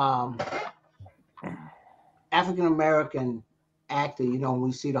African American actor, when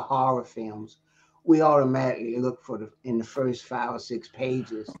we see the horror films, we automatically look in the first 5 or 6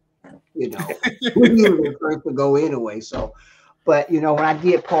 pages. We usually the first to go anyway. So, but when I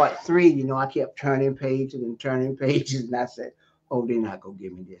did part 3, I kept turning pages, and I said, "Oh, they're not gonna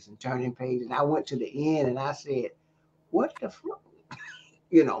give me this," and turning pages. And I went to the end, and I said, "What the fuck?"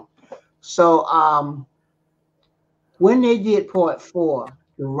 So, when they did part 4,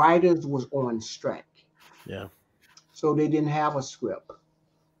 the writers was on strike. Yeah. So they didn't have a script.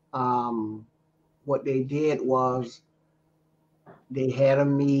 What they did was they had a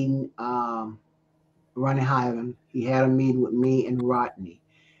meeting, Ronnie Highland. He had a meeting with me and Rodney.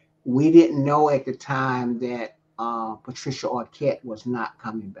 We didn't know at the time that Patricia Arquette was not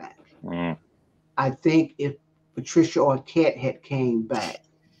coming back. I think if Patricia Arquette had came back,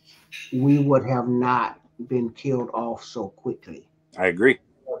 we would have not been killed off so quickly. I agree.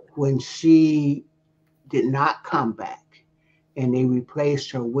 When she did not come back, and they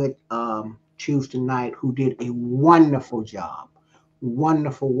replaced her with Tuesday Night, who did a wonderful job,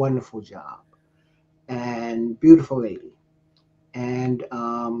 wonderful job, and beautiful lady. And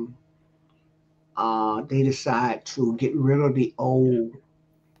they decided to get rid of the old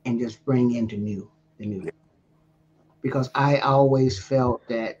and just bring in the new. Because I always felt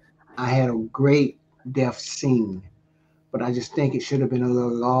that I had a great death scene, but I just think it should have been a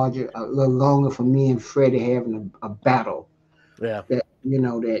little larger, a little longer for me and Freddie having a battle. Yeah. That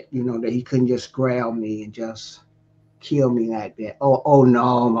that he couldn't just grab me and just kill me like that. Oh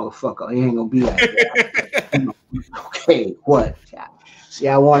no, motherfucker, he ain't gonna be like that. Okay, what? See,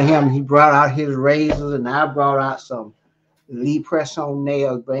 I wanted him. He brought out his razors, and I brought out some Lee press-on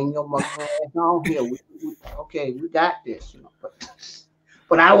nails. Bring your motherfucker on here. We got this.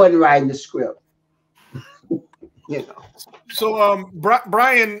 But I wasn't writing the script. So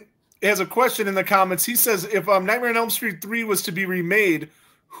Brian has a question in the comments. He says, if Nightmare on Elm Street 3 was to be remade,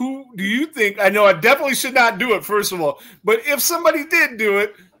 who do you think? I know I definitely should not do it, first of all. But if somebody did do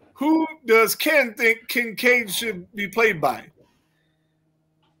it, who does Ken think Kincaid should be played by?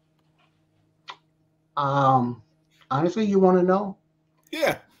 Honestly, you want to know?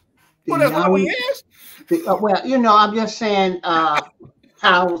 Yeah. Well, that's what we asked. Well, I'm just saying, how.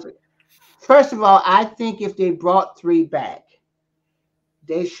 First of all, I think if they brought 3 back,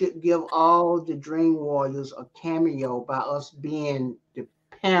 they should give all the Dream Warriors a cameo by us being the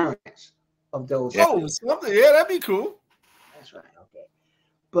parents of those. Oh, something. Yeah, that'd be cool. That's right. Okay.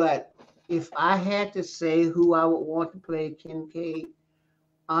 But if I had to say who I would want to play Kincaid,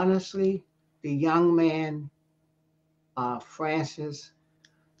 honestly, the young man, Francis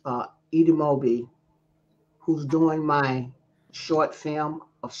Edemobi, who's doing my short film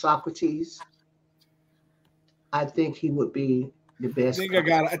of Socrates, I think he would be the best. I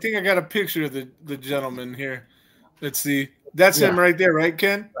think I got a picture of the gentleman here. Let's see. That's him right there, right,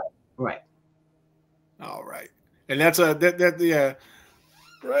 Ken? Right. All right. And that's yeah.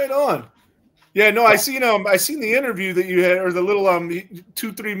 Right on. Yeah, no, I seen the interview that you had, or the little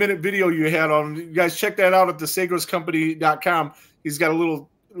 2-3 minute video you had on. You guys check that out at thesagoescompany.com. He's got a little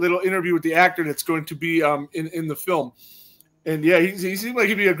interview with the actor that's going to be in the film. And yeah, he seemed like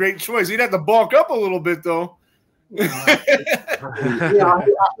he'd be a great choice. He'd have to bulk up a little bit though. But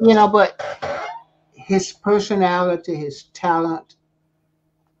his personality, his talent,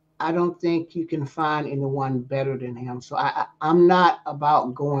 I don't think you can find anyone better than him. So I'm not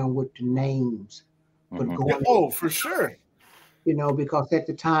about going with the names, but going. Oh, for sure. Because at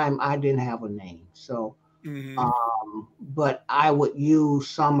the time I didn't have a name. So But I would use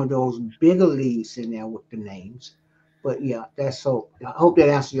some of those bigger leads in there with the names. But yeah, that's so. I hope that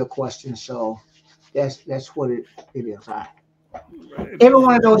answers your question. So that's what it is. Every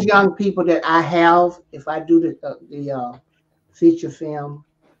one of those young people that I have, if I do the feature film,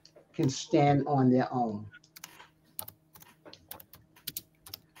 can stand on their own.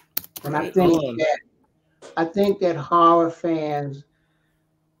 And I think that horror fans,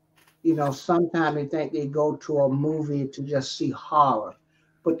 sometimes they think they go to a movie to just see horror,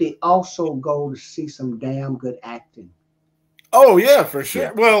 but they also go to see some damn good acting. Oh yeah, for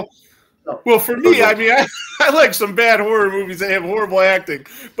sure. Yeah. Well, for me, I mean, I like some bad horror movies that have horrible acting,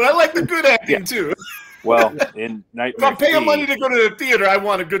 but I like the good acting too. Well, in Nightmare if I'm paying money to go to the theater, I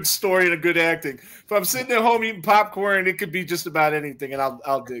want a good story and a good acting. If I'm sitting at home eating popcorn, it could be just about anything, and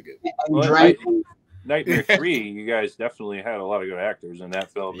I'll dig it. Well, Nightmare 3, you guys definitely had a lot of good actors in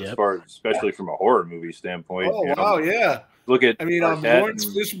that film, especially from a horror movie standpoint. Oh, wow, yeah. Look at Lawrence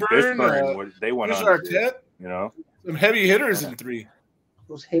Fishburne, what they went on Arquette, to, some heavy hitters in 3.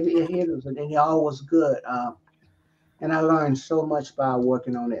 Those heavy hitters, and they all was good. And I learned so much by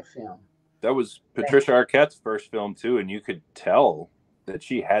working on that film. That was Patricia Arquette's first film too, and you could tell that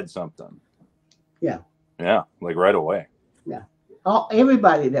she had something. Yeah. Yeah, like right away. Yeah.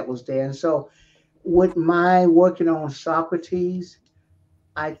 Everybody that was there. And so with my working on Socrates,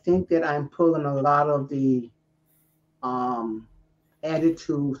 I think that I'm pulling a lot of the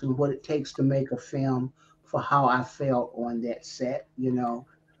attitudes and what it takes to make a film for how I felt on that set.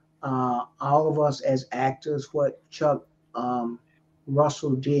 All of us as actors, what Chuck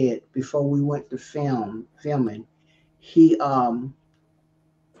Russell did before we went to filming, he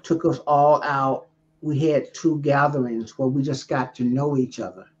took us all out. We had 2 gatherings where we just got to know each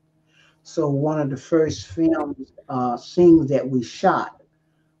other. So one of the first scenes that we shot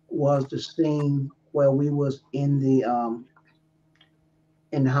was the scene where we was in the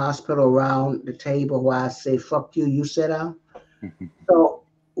hospital around the table where I say, "Fuck you, you sit down." So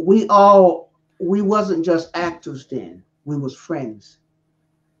we wasn't just actors then. We was friends.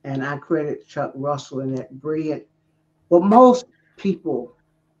 And I credit Chuck Russell in that brilliant. Well, most people,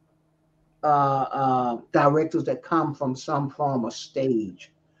 directors that come from some form of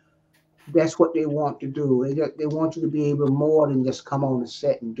stage, that's what they want to do. They want you to be able more than just come on the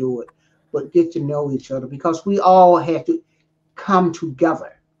set and do it, but get to know each other, because we all have to come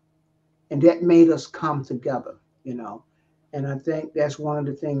together. And that made us come together, And I think that's one of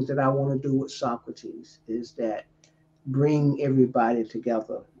the things that I want to do with Socrates, is that bring everybody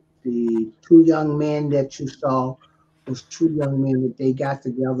together. The 2 young men that you saw was 2 young men that they got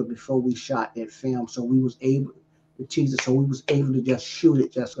together before we shot that film. So we was able to tease it. So we was able to just shoot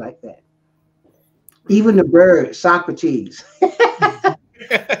it just like that. Even the bird, Socrates.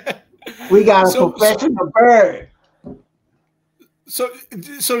 We got a professional bird. So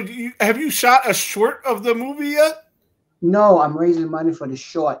have you shot a short of the movie yet? No, I'm raising money for the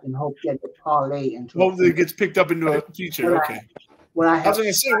short and hope that the parlay into. Hopefully it gets picked up into a feature. Okay. I was going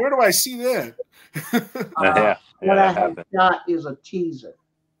to say, where do I see that? What I have shot is a teaser.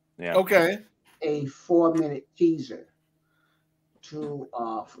 Yeah. Okay. A 4-minute teaser to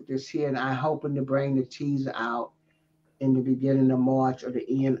for this year, and I'm hoping to bring the teaser out in the beginning of March or the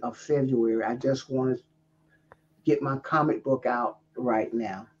end of February. I just want to get my comic book out right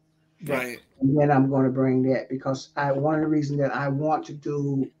now. Right. And then I'm going to bring that, because one of the reasons that I want to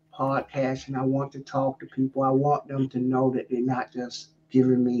do podcasts and I want to talk to people, I want them to know that they're not just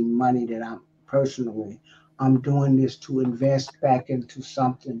giving me money that I'm doing this to invest back into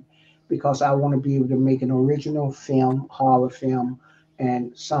something, because I want to be able to make an original film, horror film,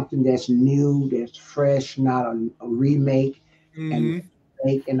 and something that's new, that's fresh, not a remake. And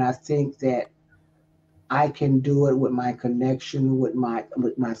I think that I can do it with my connection, with my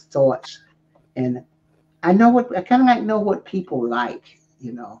thoughts, and I kind of know what people like,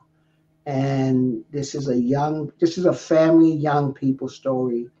 And this is a family, young people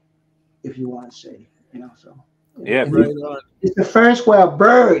story, if you want to say, So yeah, it's the first where a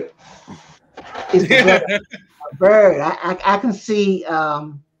bird is a bird. I can see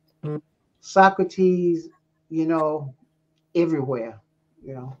Socrates, everywhere,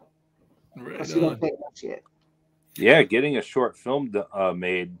 Right don't take much yet. Yeah, getting a short film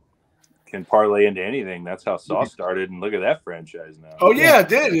made can parlay into anything. That's how Saw started, and look at that franchise now. Oh yeah, it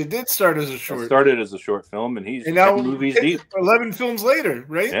did. It did start as a short. It started as a short film, and he's now 10 movies deep. 11 films later,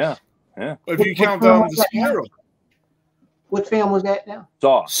 right? Yeah, yeah. If you count down the Spiral. What film was that now?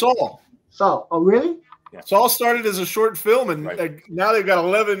 Saw. Oh, really? Yeah. Saw started as a short film, and now they've got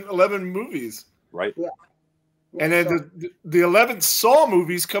 11 movies. Right. Yeah. And then the 11th Saw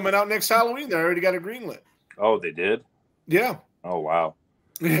movie's coming out next Halloween. They already got a greenlit. Oh, they did? Yeah. Oh, wow.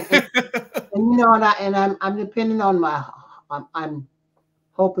 And you know, I'm depending on I'm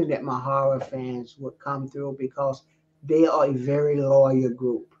hoping that my horror fans would come through because they are a very loyal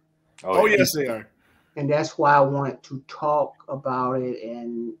group. Oh, yes, they are. And that's why I wanted to talk about it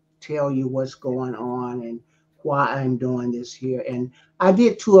and tell you what's going on and why I'm doing this here. And I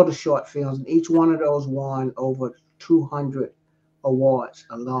did 2 other short films, and each one of those won over 200 awards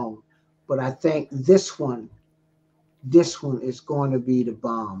alone. But I think this one is going to be the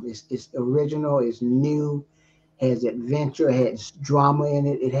bomb. It's original, it's new, has adventure, has drama in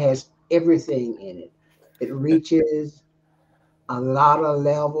it, it has everything in it. It reaches a lot of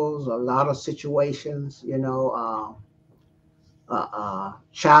levels, a lot of situations, you know,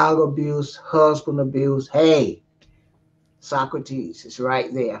 child abuse, husband abuse. Hey, Socrates is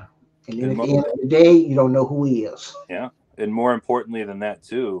right there. And then at the end of the day, you don't know who he is. Yeah. And more importantly than that,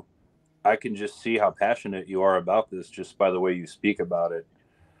 too, I can just see how passionate you are about this just by the way you speak about it.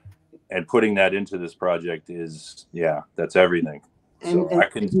 And putting that into this project is, yeah, that's everything. So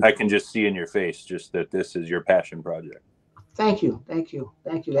I can just see in your face just that this is your passion project. Thank you.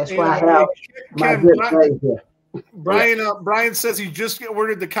 That's why I have my good right here. Brian says he just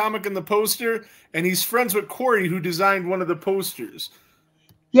ordered the comic and the poster, and he's friends with Corey, who designed one of the posters.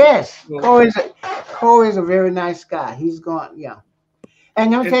 Yes, Corey's a very nice guy. He's gone, yeah.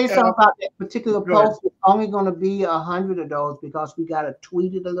 And let me tell you something about that particular post. It's only going to be 100 of those because we got to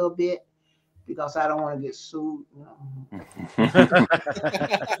tweet it a little bit because I don't want to get sued.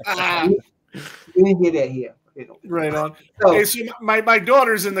 You didn't hear that here. Right on. So my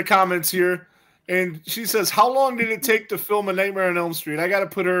daughter's in the comments here, and she says, "How long did it take to film A Nightmare on Elm Street?" I got to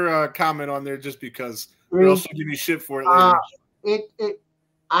put her comment on there just because, or else she'll give me shit for it later.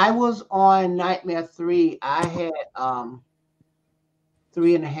 I was on Nightmare 3. I had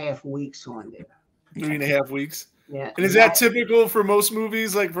 3.5 weeks on there. 3.5 weeks. Yeah. And is that typical for most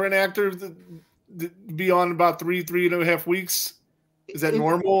movies? Like for an actor to be on about 3.5 weeks? Is that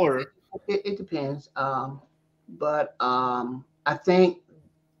normal or? It depends. But I think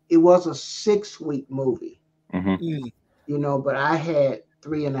it was a 6-week movie. Mm-hmm. You know, but I had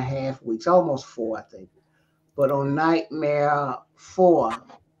 3.5 weeks, almost 4, I think. But on Nightmare 4,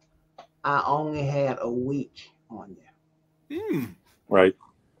 I only had a week on there. Right.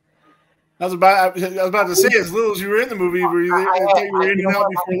 I was about to say, as little as you were in the movie, were you were in and out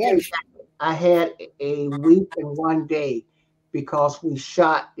before lunch? I had a week and 1 day because we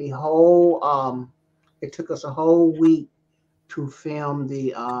shot the whole. It took us a whole week to film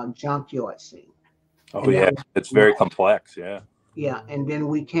the junkyard scene. Oh, yeah, it's very complex. Yeah. Yeah, and then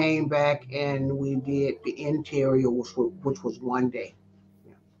we came back and we did the interior, which was 1 day.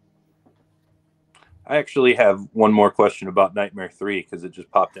 I actually have one more question about Nightmare 3 because it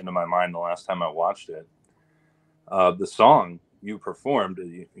just popped into my mind the last time I watched it. The song you performed,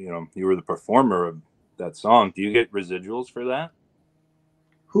 you were the performer of that song. Do you get residuals for that?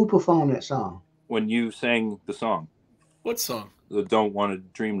 Who performed that song? When you sang the song. What song? The Don't Want to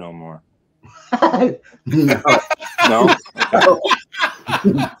Dream No More. No. No?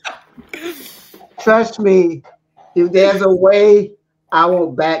 Okay. Trust me, if there's a way, I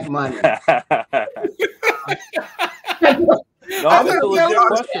won't back money. No, that's a legit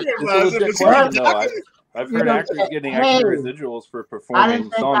question. It's a legit question, though. I've heard actors getting extra redigials for performing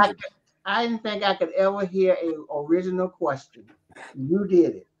songs. I didn't think I could ever hear an original question. You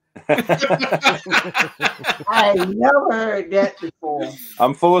did it. I never heard that before.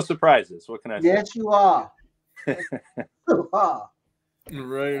 I'm full of surprises. What can I say? Yes, you are. You are.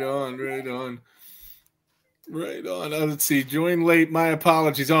 Right on. Let's see. Join late. My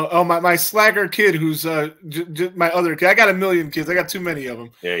apologies. My slacker kid, who's my other kid. I got 1 million kids. I got too many of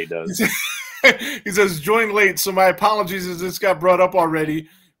them. Yeah, he does. He says, join late. So my apologies as this got brought up already.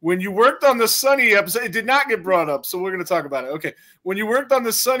 When you worked on the Sunny episode, it did not get brought up, so we're going to talk about it. Okay. When you worked on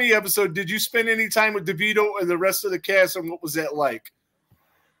the Sunny episode, did you spend any time with DeVito and the rest of the cast, and what was that like?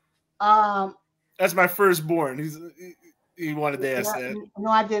 That's my firstborn. He wanted to ask that.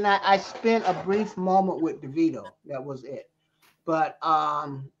 No, I did not. I spent a brief moment with DeVito. That was it. But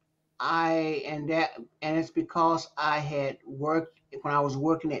it's because I had worked when I was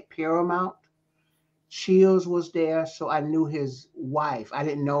working at Paramount. Shields was there, so I knew his wife. I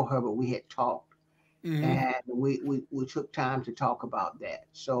didn't know her, but we had talked, and we took time to talk about that.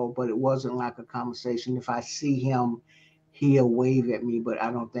 So, but it wasn't like a conversation. If I see him, he'll wave at me, but I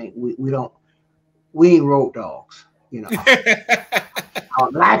don't think we ain't road dogs, you know. I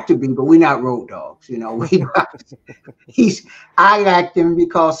would like to be, but we're not road dogs, you know. I like him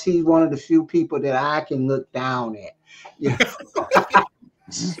because he's one of the few people that I can look down at. You know?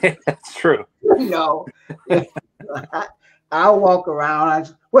 Yeah, that's true. You know, I'll walk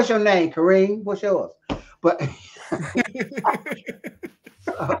around. What's your name, Kareem? What's yours? But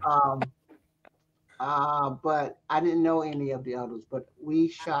but I didn't know any of the others. But we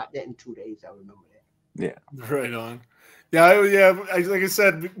shot that in 2 days. I remember that. Yeah. Right on. Yeah, like I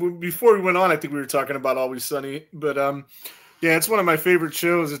said before we went on, I think we were talking about Always Sunny, but yeah, it's one of my favorite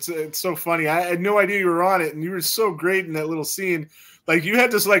shows. It's so funny. I had no idea you were on it, and you were so great in that little scene. Like you had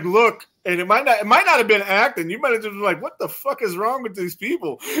this like look, and it might not have been acting. You might have just been like, "What the fuck is wrong with these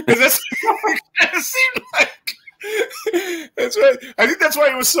people?" Because that's it seemed like. That's right. I think that's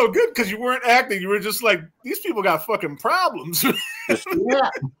why it was so good, because you weren't acting. You were just like, these people got fucking problems. Yeah.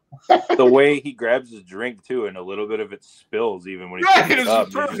 The way he grabs his drink too, and a little bit of it spills even when he picks it up.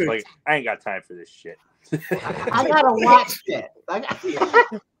 He's just like, I ain't got time for this shit. I gotta watch that. I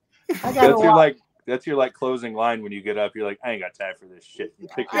gotta watch. That's your like closing line when you get up. You're like, I ain't got time for this shit. You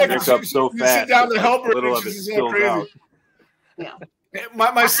pick Yeah, your drink up so fast. Sit down to help her. Little of it spills out. Yeah.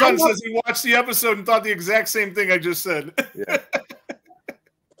 My son says he watched the episode and thought the exact same thing I just said. Yeah.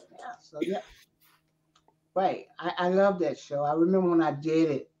 So yeah. Right. I love that show. I remember when I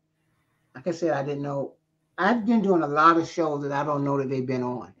did it. Like I said, I didn't know. I've been doing a lot of shows that I don't know that they've been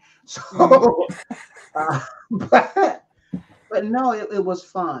on. So, but no, it was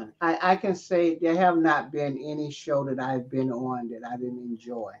fun. I can say there have not been any show that I've been on that I didn't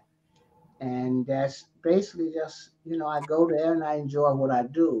enjoy. And that's basically just, I go there and I enjoy what I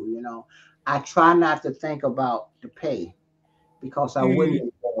do. I try not to think about the pay, because I wouldn't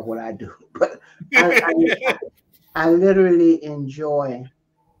enjoy what I do. But I literally enjoy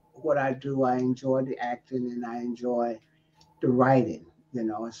what I do. I enjoy the acting and I enjoy the writing,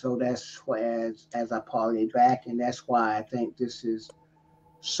 and so that's why as I parlay back, and that's why I think this is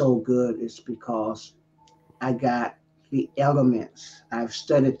so good. It's because I got the elements. I've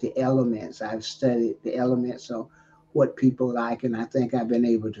studied the elements. I've studied the elements of what people like, and I think I've been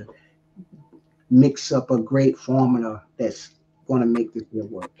able to mix up a great formula that's going to make this deal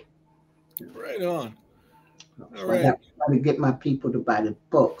work. Right on. So right. I got to get my people to buy the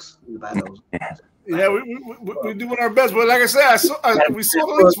books, to buy those. Yeah, we're doing our best, but like I said, we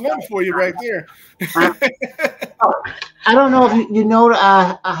saw at least one for you right there. I don't know if you know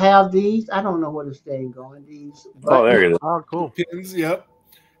that I have these. I don't know where this thing going. These. Oh, there it is. Oh, cool. Pins, yep.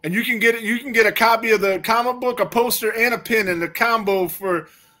 And you can get it. You can get a copy of the comic book, a poster, and a pin in the combo for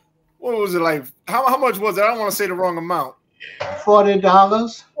what was it like? How much was it? I don't want to say the wrong amount. $40.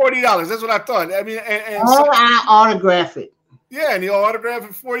 $40. That's what I thought. I mean, and so, I autograph it. Yeah, and he'll autograph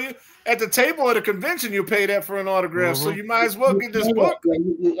it for you at the table at a convention. You pay that for an autograph, so you might as well get this book.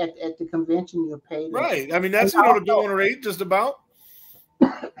 Yeah, at the convention, you pay that. Right. I mean, that's the going rate just about.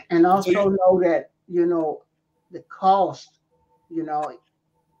 And also know that the cost.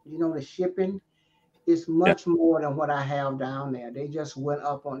 The shipping is much more than what I have down there. They just went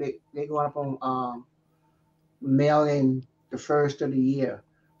up on it. They go up on mailing the first of the year.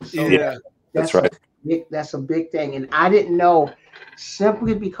 So yeah, that's right. That's a big thing. And I didn't know,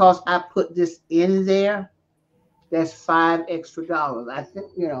 simply because I put this in there, that's $5 extra. I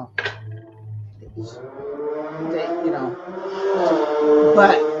think,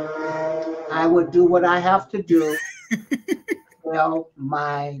 but I would do what I have to do. Well,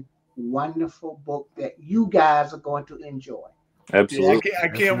 my wonderful book that you guys are going to enjoy. Absolutely. I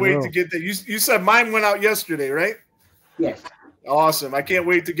can't wait to get that. You said mine went out yesterday, right? Yes. Awesome. I can't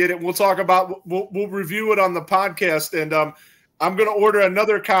wait to get it. We'll talk about, we'll review it on the podcast, and I'm going to order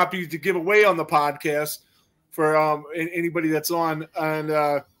another copy to give away on the podcast for anybody that's on.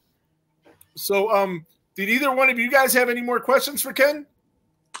 And so did either one of you guys have any more questions for Ken?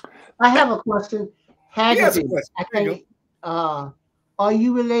 I have a question. He has a question. I think, are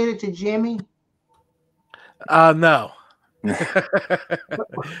you related to Jimmy? No.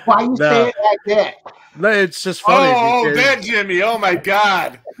 Why you say it like that? No, it's just funny. Oh, that Jimmy. Oh my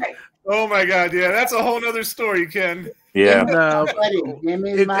God. Oh my God. Yeah, that's a whole nother story, Ken. Yeah. No,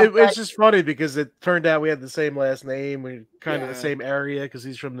 it's just funny because it turned out we had the same last name. We're kind of the same area because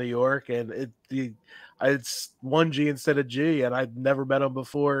he's from New York, and it's one G instead of G, and I'd never met him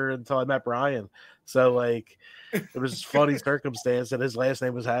before until I met Brian. So like, it was funny circumstance that his last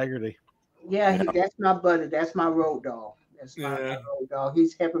name was Haggerty. Yeah, that's my buddy. That's my road dog. That's my road dog.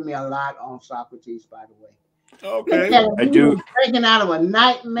 He's helping me a lot on Socrates, by the way. Okay. I do. Drinking out of a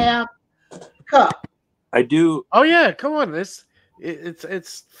nightmare cup. I do. Oh yeah, come on. It's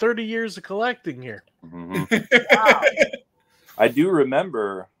 30 years of collecting here. Mm-hmm. Wow. I do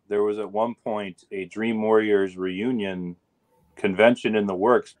remember there was at one point a Dream Warriors reunion convention in the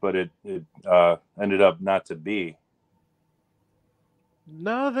works, but it ended up not to be.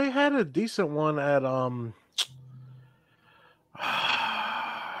 No, they had a decent one at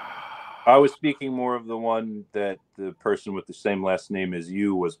I was speaking more of the one that the person with the same last name as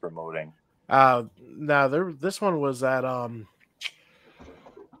you was promoting. No, this one was at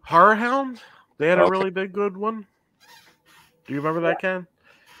Horror Hound. They had a really big good one. Do you remember that, Ken?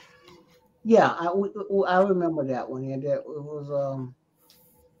 Yeah, I remember that one. Yeah, that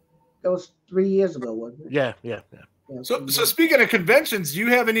was 3 years ago, wasn't it? Yeah. So speaking of conventions, do you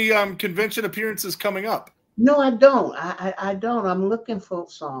have any convention appearances coming up? No, I don't. I don't. I'm looking for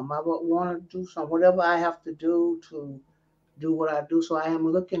some. I would want to do some. Whatever I have to do what I do. So I am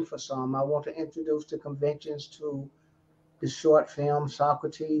looking for some. I want to introduce the conventions to the short film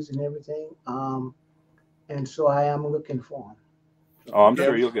Socrates and everything. And so I am looking for them. Oh, I'm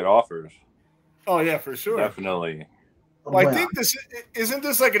sure you'll get offers. Oh yeah, for sure. Definitely. Well, I think isn't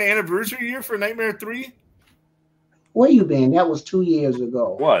this like an anniversary year for Nightmare 3? Where you been? That was 2 years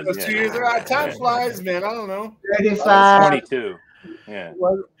ago. That's 2 years ago. Time flies, man. I don't know. 35. 22. Yeah.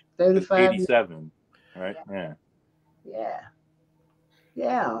 35. 87. Right? Yeah.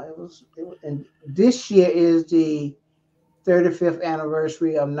 Yeah. It was, and this year is the 35th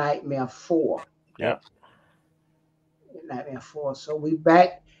anniversary of Nightmare 4. Yeah. Nightmare 4. So we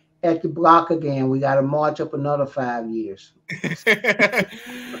back at the block again. We got to march up another 5 years.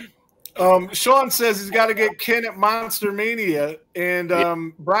 Sean says he's got to get Ken at Monster Mania,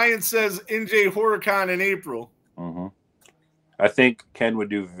 and Brian says NJ HorrorCon in April. Mm-hmm. I think Ken would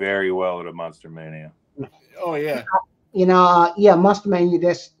do very well at a Monster Mania. Oh yeah. Monster Mania.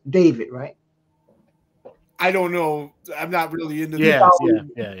 That's David, right? I don't know. I'm not really into. Yeah.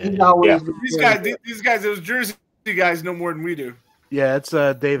 These guys, those Jersey guys know more than we do. Yeah, it's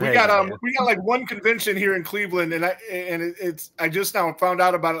Dave. We got like one convention here in Cleveland, and I just now found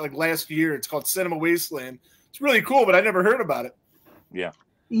out about it like last year. It's called Cinema Wasteland. It's really cool, but I never heard about it. Yeah.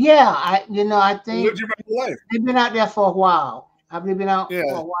 Yeah, I think lived your life. They've been out there for a while. Have they been out for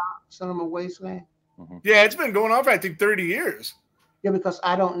a while? Cinema Wasteland. Mm-hmm. Yeah, it's been going on for I think 30 years. Yeah, because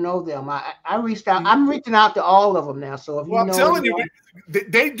I don't know them. I reached out. I'm reaching out to all of them now. So if I'm telling you,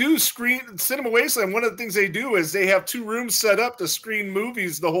 they do screen Cinema Wasteland. One of the things they do is they have 2 rooms set up to screen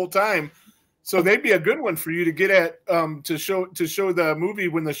movies the whole time. So they'd be a good one for you to get at to show the movie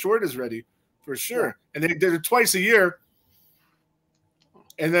when the short is ready, for sure. Yeah. And they did it twice a year.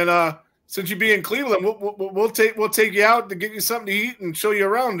 And then since you be in Cleveland, we'll take you out to get you something to eat and show you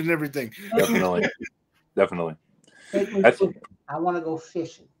around and everything. Definitely. I want to go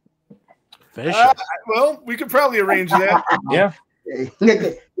fishing. Well, we could probably arrange that. Yeah. Look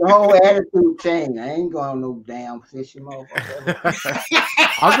at the whole attitude change. I ain't going no damn fishing, motherfucker.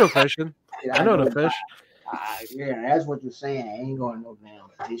 I'll go fishing. I know to fish. Yeah, that's what you're saying. I ain't going no damn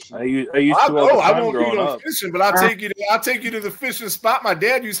fishing. I used to. I won't be no fishing, but I'll take you to the fishing spot my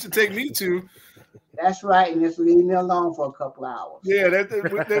dad used to take me to. That's right, and just leave me alone for a couple hours. Yeah,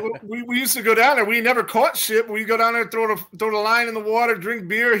 we used to go down there. We never caught shit, but we go down there, throw the line in the water, drink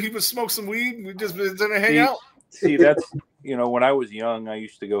beer. He would smoke some weed. We just didn't hang out. See, that's when I was young, I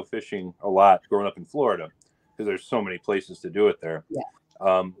used to go fishing a lot growing up in Florida because there's so many places to do it there.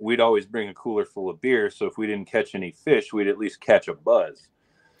 Yeah. We'd always bring a cooler full of beer, so if we didn't catch any fish, we'd at least catch a buzz.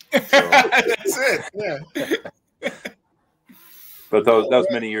 So. That's it. Yeah. But that was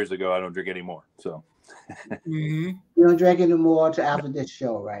many years ago. I don't drink anymore. So mm-hmm. You don't drink anymore until after this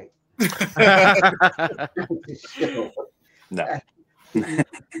show, right? No.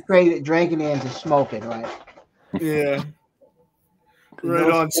 Traded drinking into smoking, right? Yeah.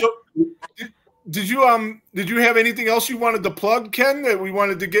 Right on. So did you have anything else you wanted to plug, Ken, that we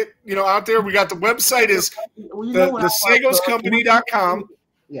wanted to get out there? We got the website is the SagosCompany.com.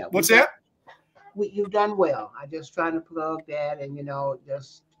 Yeah. What's that? You've done well. I just trying to plug that, and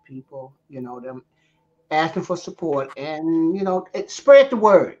just people, them asking for support, and spread the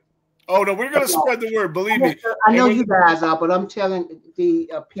word. Oh no, we're gonna spread the word. Believe me. I know you guys are, but I'm telling the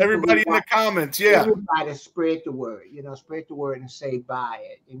people. Everybody in the comments, yeah. Everybody spread the word. Spread the word and say buy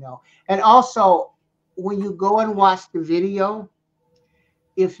it. And also when you go and watch the video,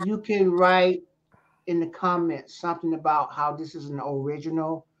 if you can write in the comments something about how this is an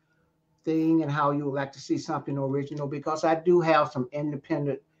original thing and how you would like to see something original, because I do have some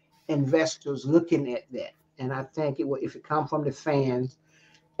independent investors looking at that, and I think if it comes from the fans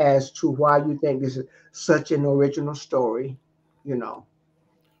as to why you think this is such an original story,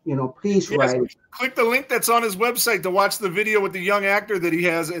 please write. Click the link that's on his website to watch the video with the young actor that he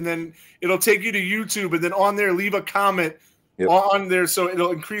has, and then it'll take you to YouTube, and then on there leave a comment on there, so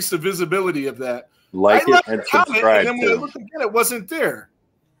it'll increase the visibility of that. Like it and subscribe. And then when I looked again, it wasn't there.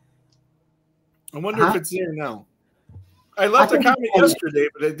 I wonder if it's there now. I left a comment yesterday,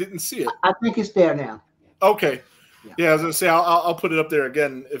 but I didn't see it. I think it's there now. Okay. Yeah, I was gonna say I'll put it up there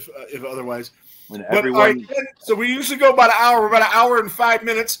again if otherwise. And But, all right, so we usually go about an hour. We're about an hour and 5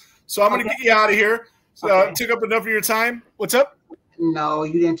 minutes. So I'm gonna get you out of here. So took up enough of your time. What's up? No,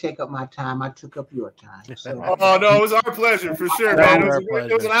 you didn't take up my time. I took up your time. So. Oh no, it was our pleasure for sure, man.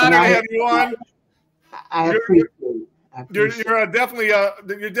 It was an honor to have you on. I appreciate it. You're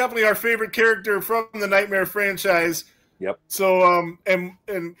definitely our favorite character from the Nightmare franchise. Yep. So and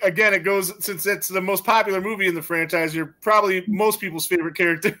again, it goes, since it's the most popular movie in the franchise, you're probably most people's favorite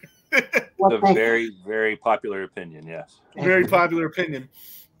character. A very, very popular opinion. Yes. Very popular opinion.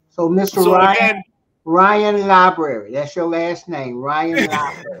 So, Mr. Ryan Library. That's your last name, Ryan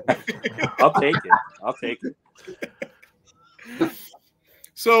Library. I'll take it.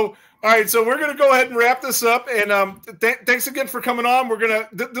 So, all right. So we're gonna go ahead and wrap this up. And thanks again for coming on. We're gonna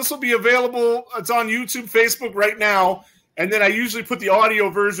this will be available. It's on YouTube, Facebook right now, and then I usually put the audio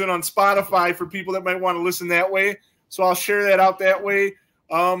version on Spotify for people that might want to listen that way. So I'll share that out that way.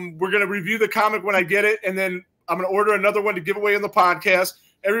 We're gonna review the comic when I get it, and then I'm gonna order another one to give away in the podcast.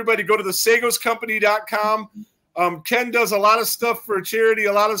 Everybody go to the SagosCompany.com. Ken does a lot of stuff for charity,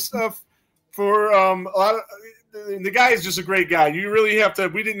 a lot of stuff for the guy is just a great guy. You really have to,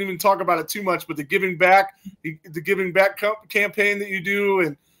 we didn't even talk about it too much, but the giving back campaign that you do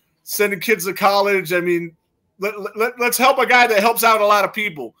and sending kids to college. I mean, let's help a guy that helps out a lot of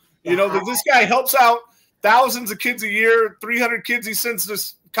people. You know, this guy helps out thousands of kids a year, 300 kids he sends to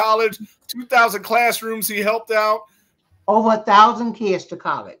college, 2,000 classrooms he helped out. Over 1,000 kids to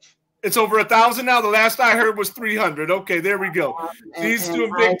college. It's over 1,000 now. The last I heard was 300. Okay, there we go. He's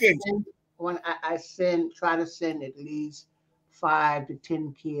doing big things. When I try to send at least 5 to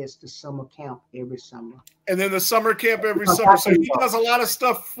 10 kids to summer camp every summer. And then the summer camp every summer. So he does a lot of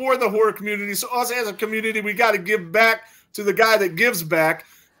stuff for the horror community. So us as a community, we got to give back to the guy that gives back.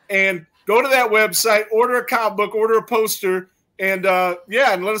 And go to that website, order a comic book, order a poster, and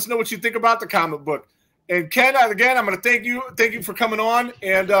and let us know what you think about the comic book. And Ken, again, I'm going to thank you for coming on.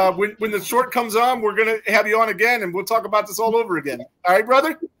 And when the short comes on, we're going to have you on again, and we'll talk about this all over again. All right,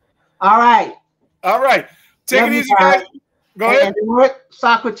 brother? All right. Take it easy, guys. Go ahead. And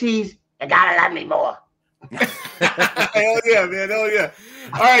Socrates, you got to love me more. Hell yeah, man. Hell yeah.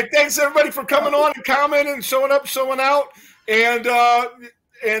 All right. Thanks, everybody, for coming on and commenting, showing up, showing out. And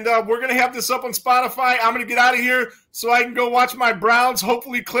we're going to have this up on Spotify. I'm going to get out of here so I can go watch my Browns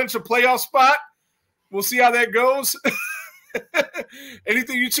hopefully clinch a playoff spot. We'll see how that goes.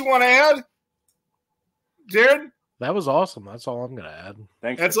 Anything you two want to add? Jared? That was awesome. That's all I'm going to add.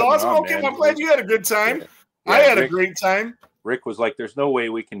 Thanks. That's awesome. Okay, well, I'm glad you had a good time. Yeah, I had a great time. Rick was like, there's no way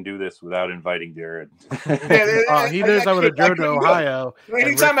we can do this without inviting Jared. He knows I would have driven to Ohio.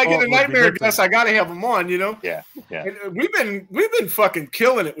 Anytime I get a Nightmare guest, I got to have them on, you know? Yeah. And we've been fucking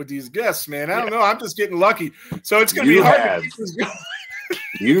killing it with these guests, man. I don't know. I'm just getting lucky. So it's going to be hard to keep this going.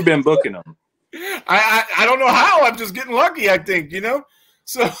 You've been booking them. I don't know how. I'm just getting lucky, I think, you know?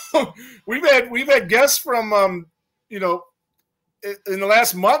 So we've had guests from, in the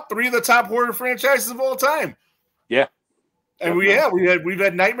last month, 3 of the top horror franchises of all time. Yeah. And we've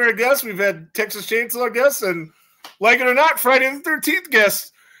had Nightmare guests, we've had Texas Chainsaw guests, and like it or not, Friday the 13th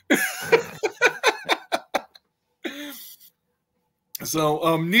guests.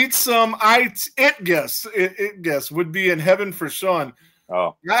 So need some it guests. It guests would be in heaven for Sean.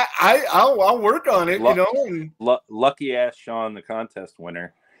 Oh, I'll work on it, you know. And lucky ass Sean, the contest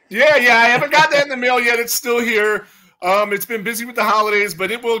winner. Yeah, I haven't got that in the mail yet. It's still here. It's been busy with the holidays, but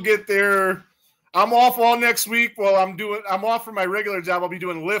it will get there. I'm off all next week. Well, I'm off for my regular job. I'll be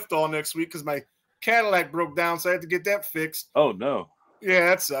doing Lyft all next week because my Cadillac broke down, so I had to get that fixed. Oh no. Yeah,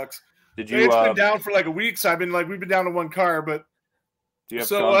 that sucks. It's been down for like a week, so we've been down to one car, but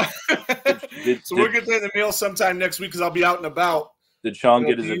so we'll get that in the mail sometime next week because I'll be out and about. Did Sean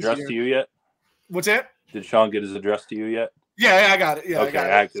get his address to you yet? What's that? Did Sean get his address to you yet? Yeah, I got it. Yeah, okay,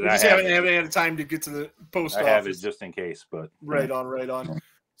 I got it. I just haven't had time to get to the post office. I have it just in case, but right on.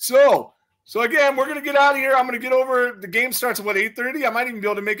 So again, we're gonna get out of here. I'm gonna get over. The game starts at 8:30. I might even be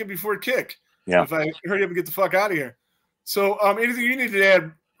able to make it before kick. Yeah. If I hurry up and get the fuck out of here. So anything you need to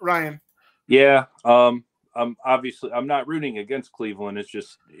add, Ryan? Yeah. Obviously I'm not rooting against Cleveland. It's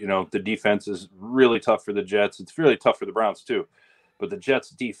just, the defense is really tough for the Jets. It's really tough for the Browns too. But the Jets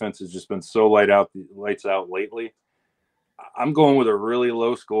defense has just been so lights out lately. I'm going with a really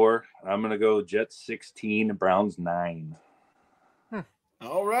low score. I'm going to go Jets 16 and Browns 9.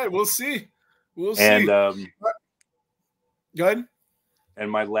 All right, we'll see. We'll see. And go ahead.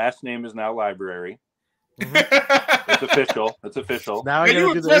 And my last name is now Library. It's official. It's official. Now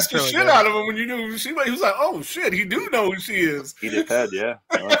you impressed the shit out of him when you knew who she was. He was like, "Oh shit, he do know who she is." He just had, yeah.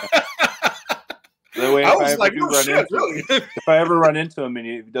 That way, I was like, no shit, really? If I ever run into him and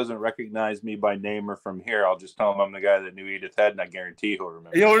he doesn't recognize me by name or from here, I'll just tell him I'm the guy that knew Edith Head, and I guarantee he'll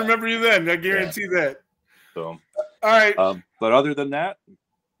remember. He'll remember you then. I guarantee that. So, all right. But other than that,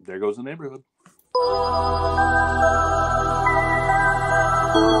 there goes the neighborhood.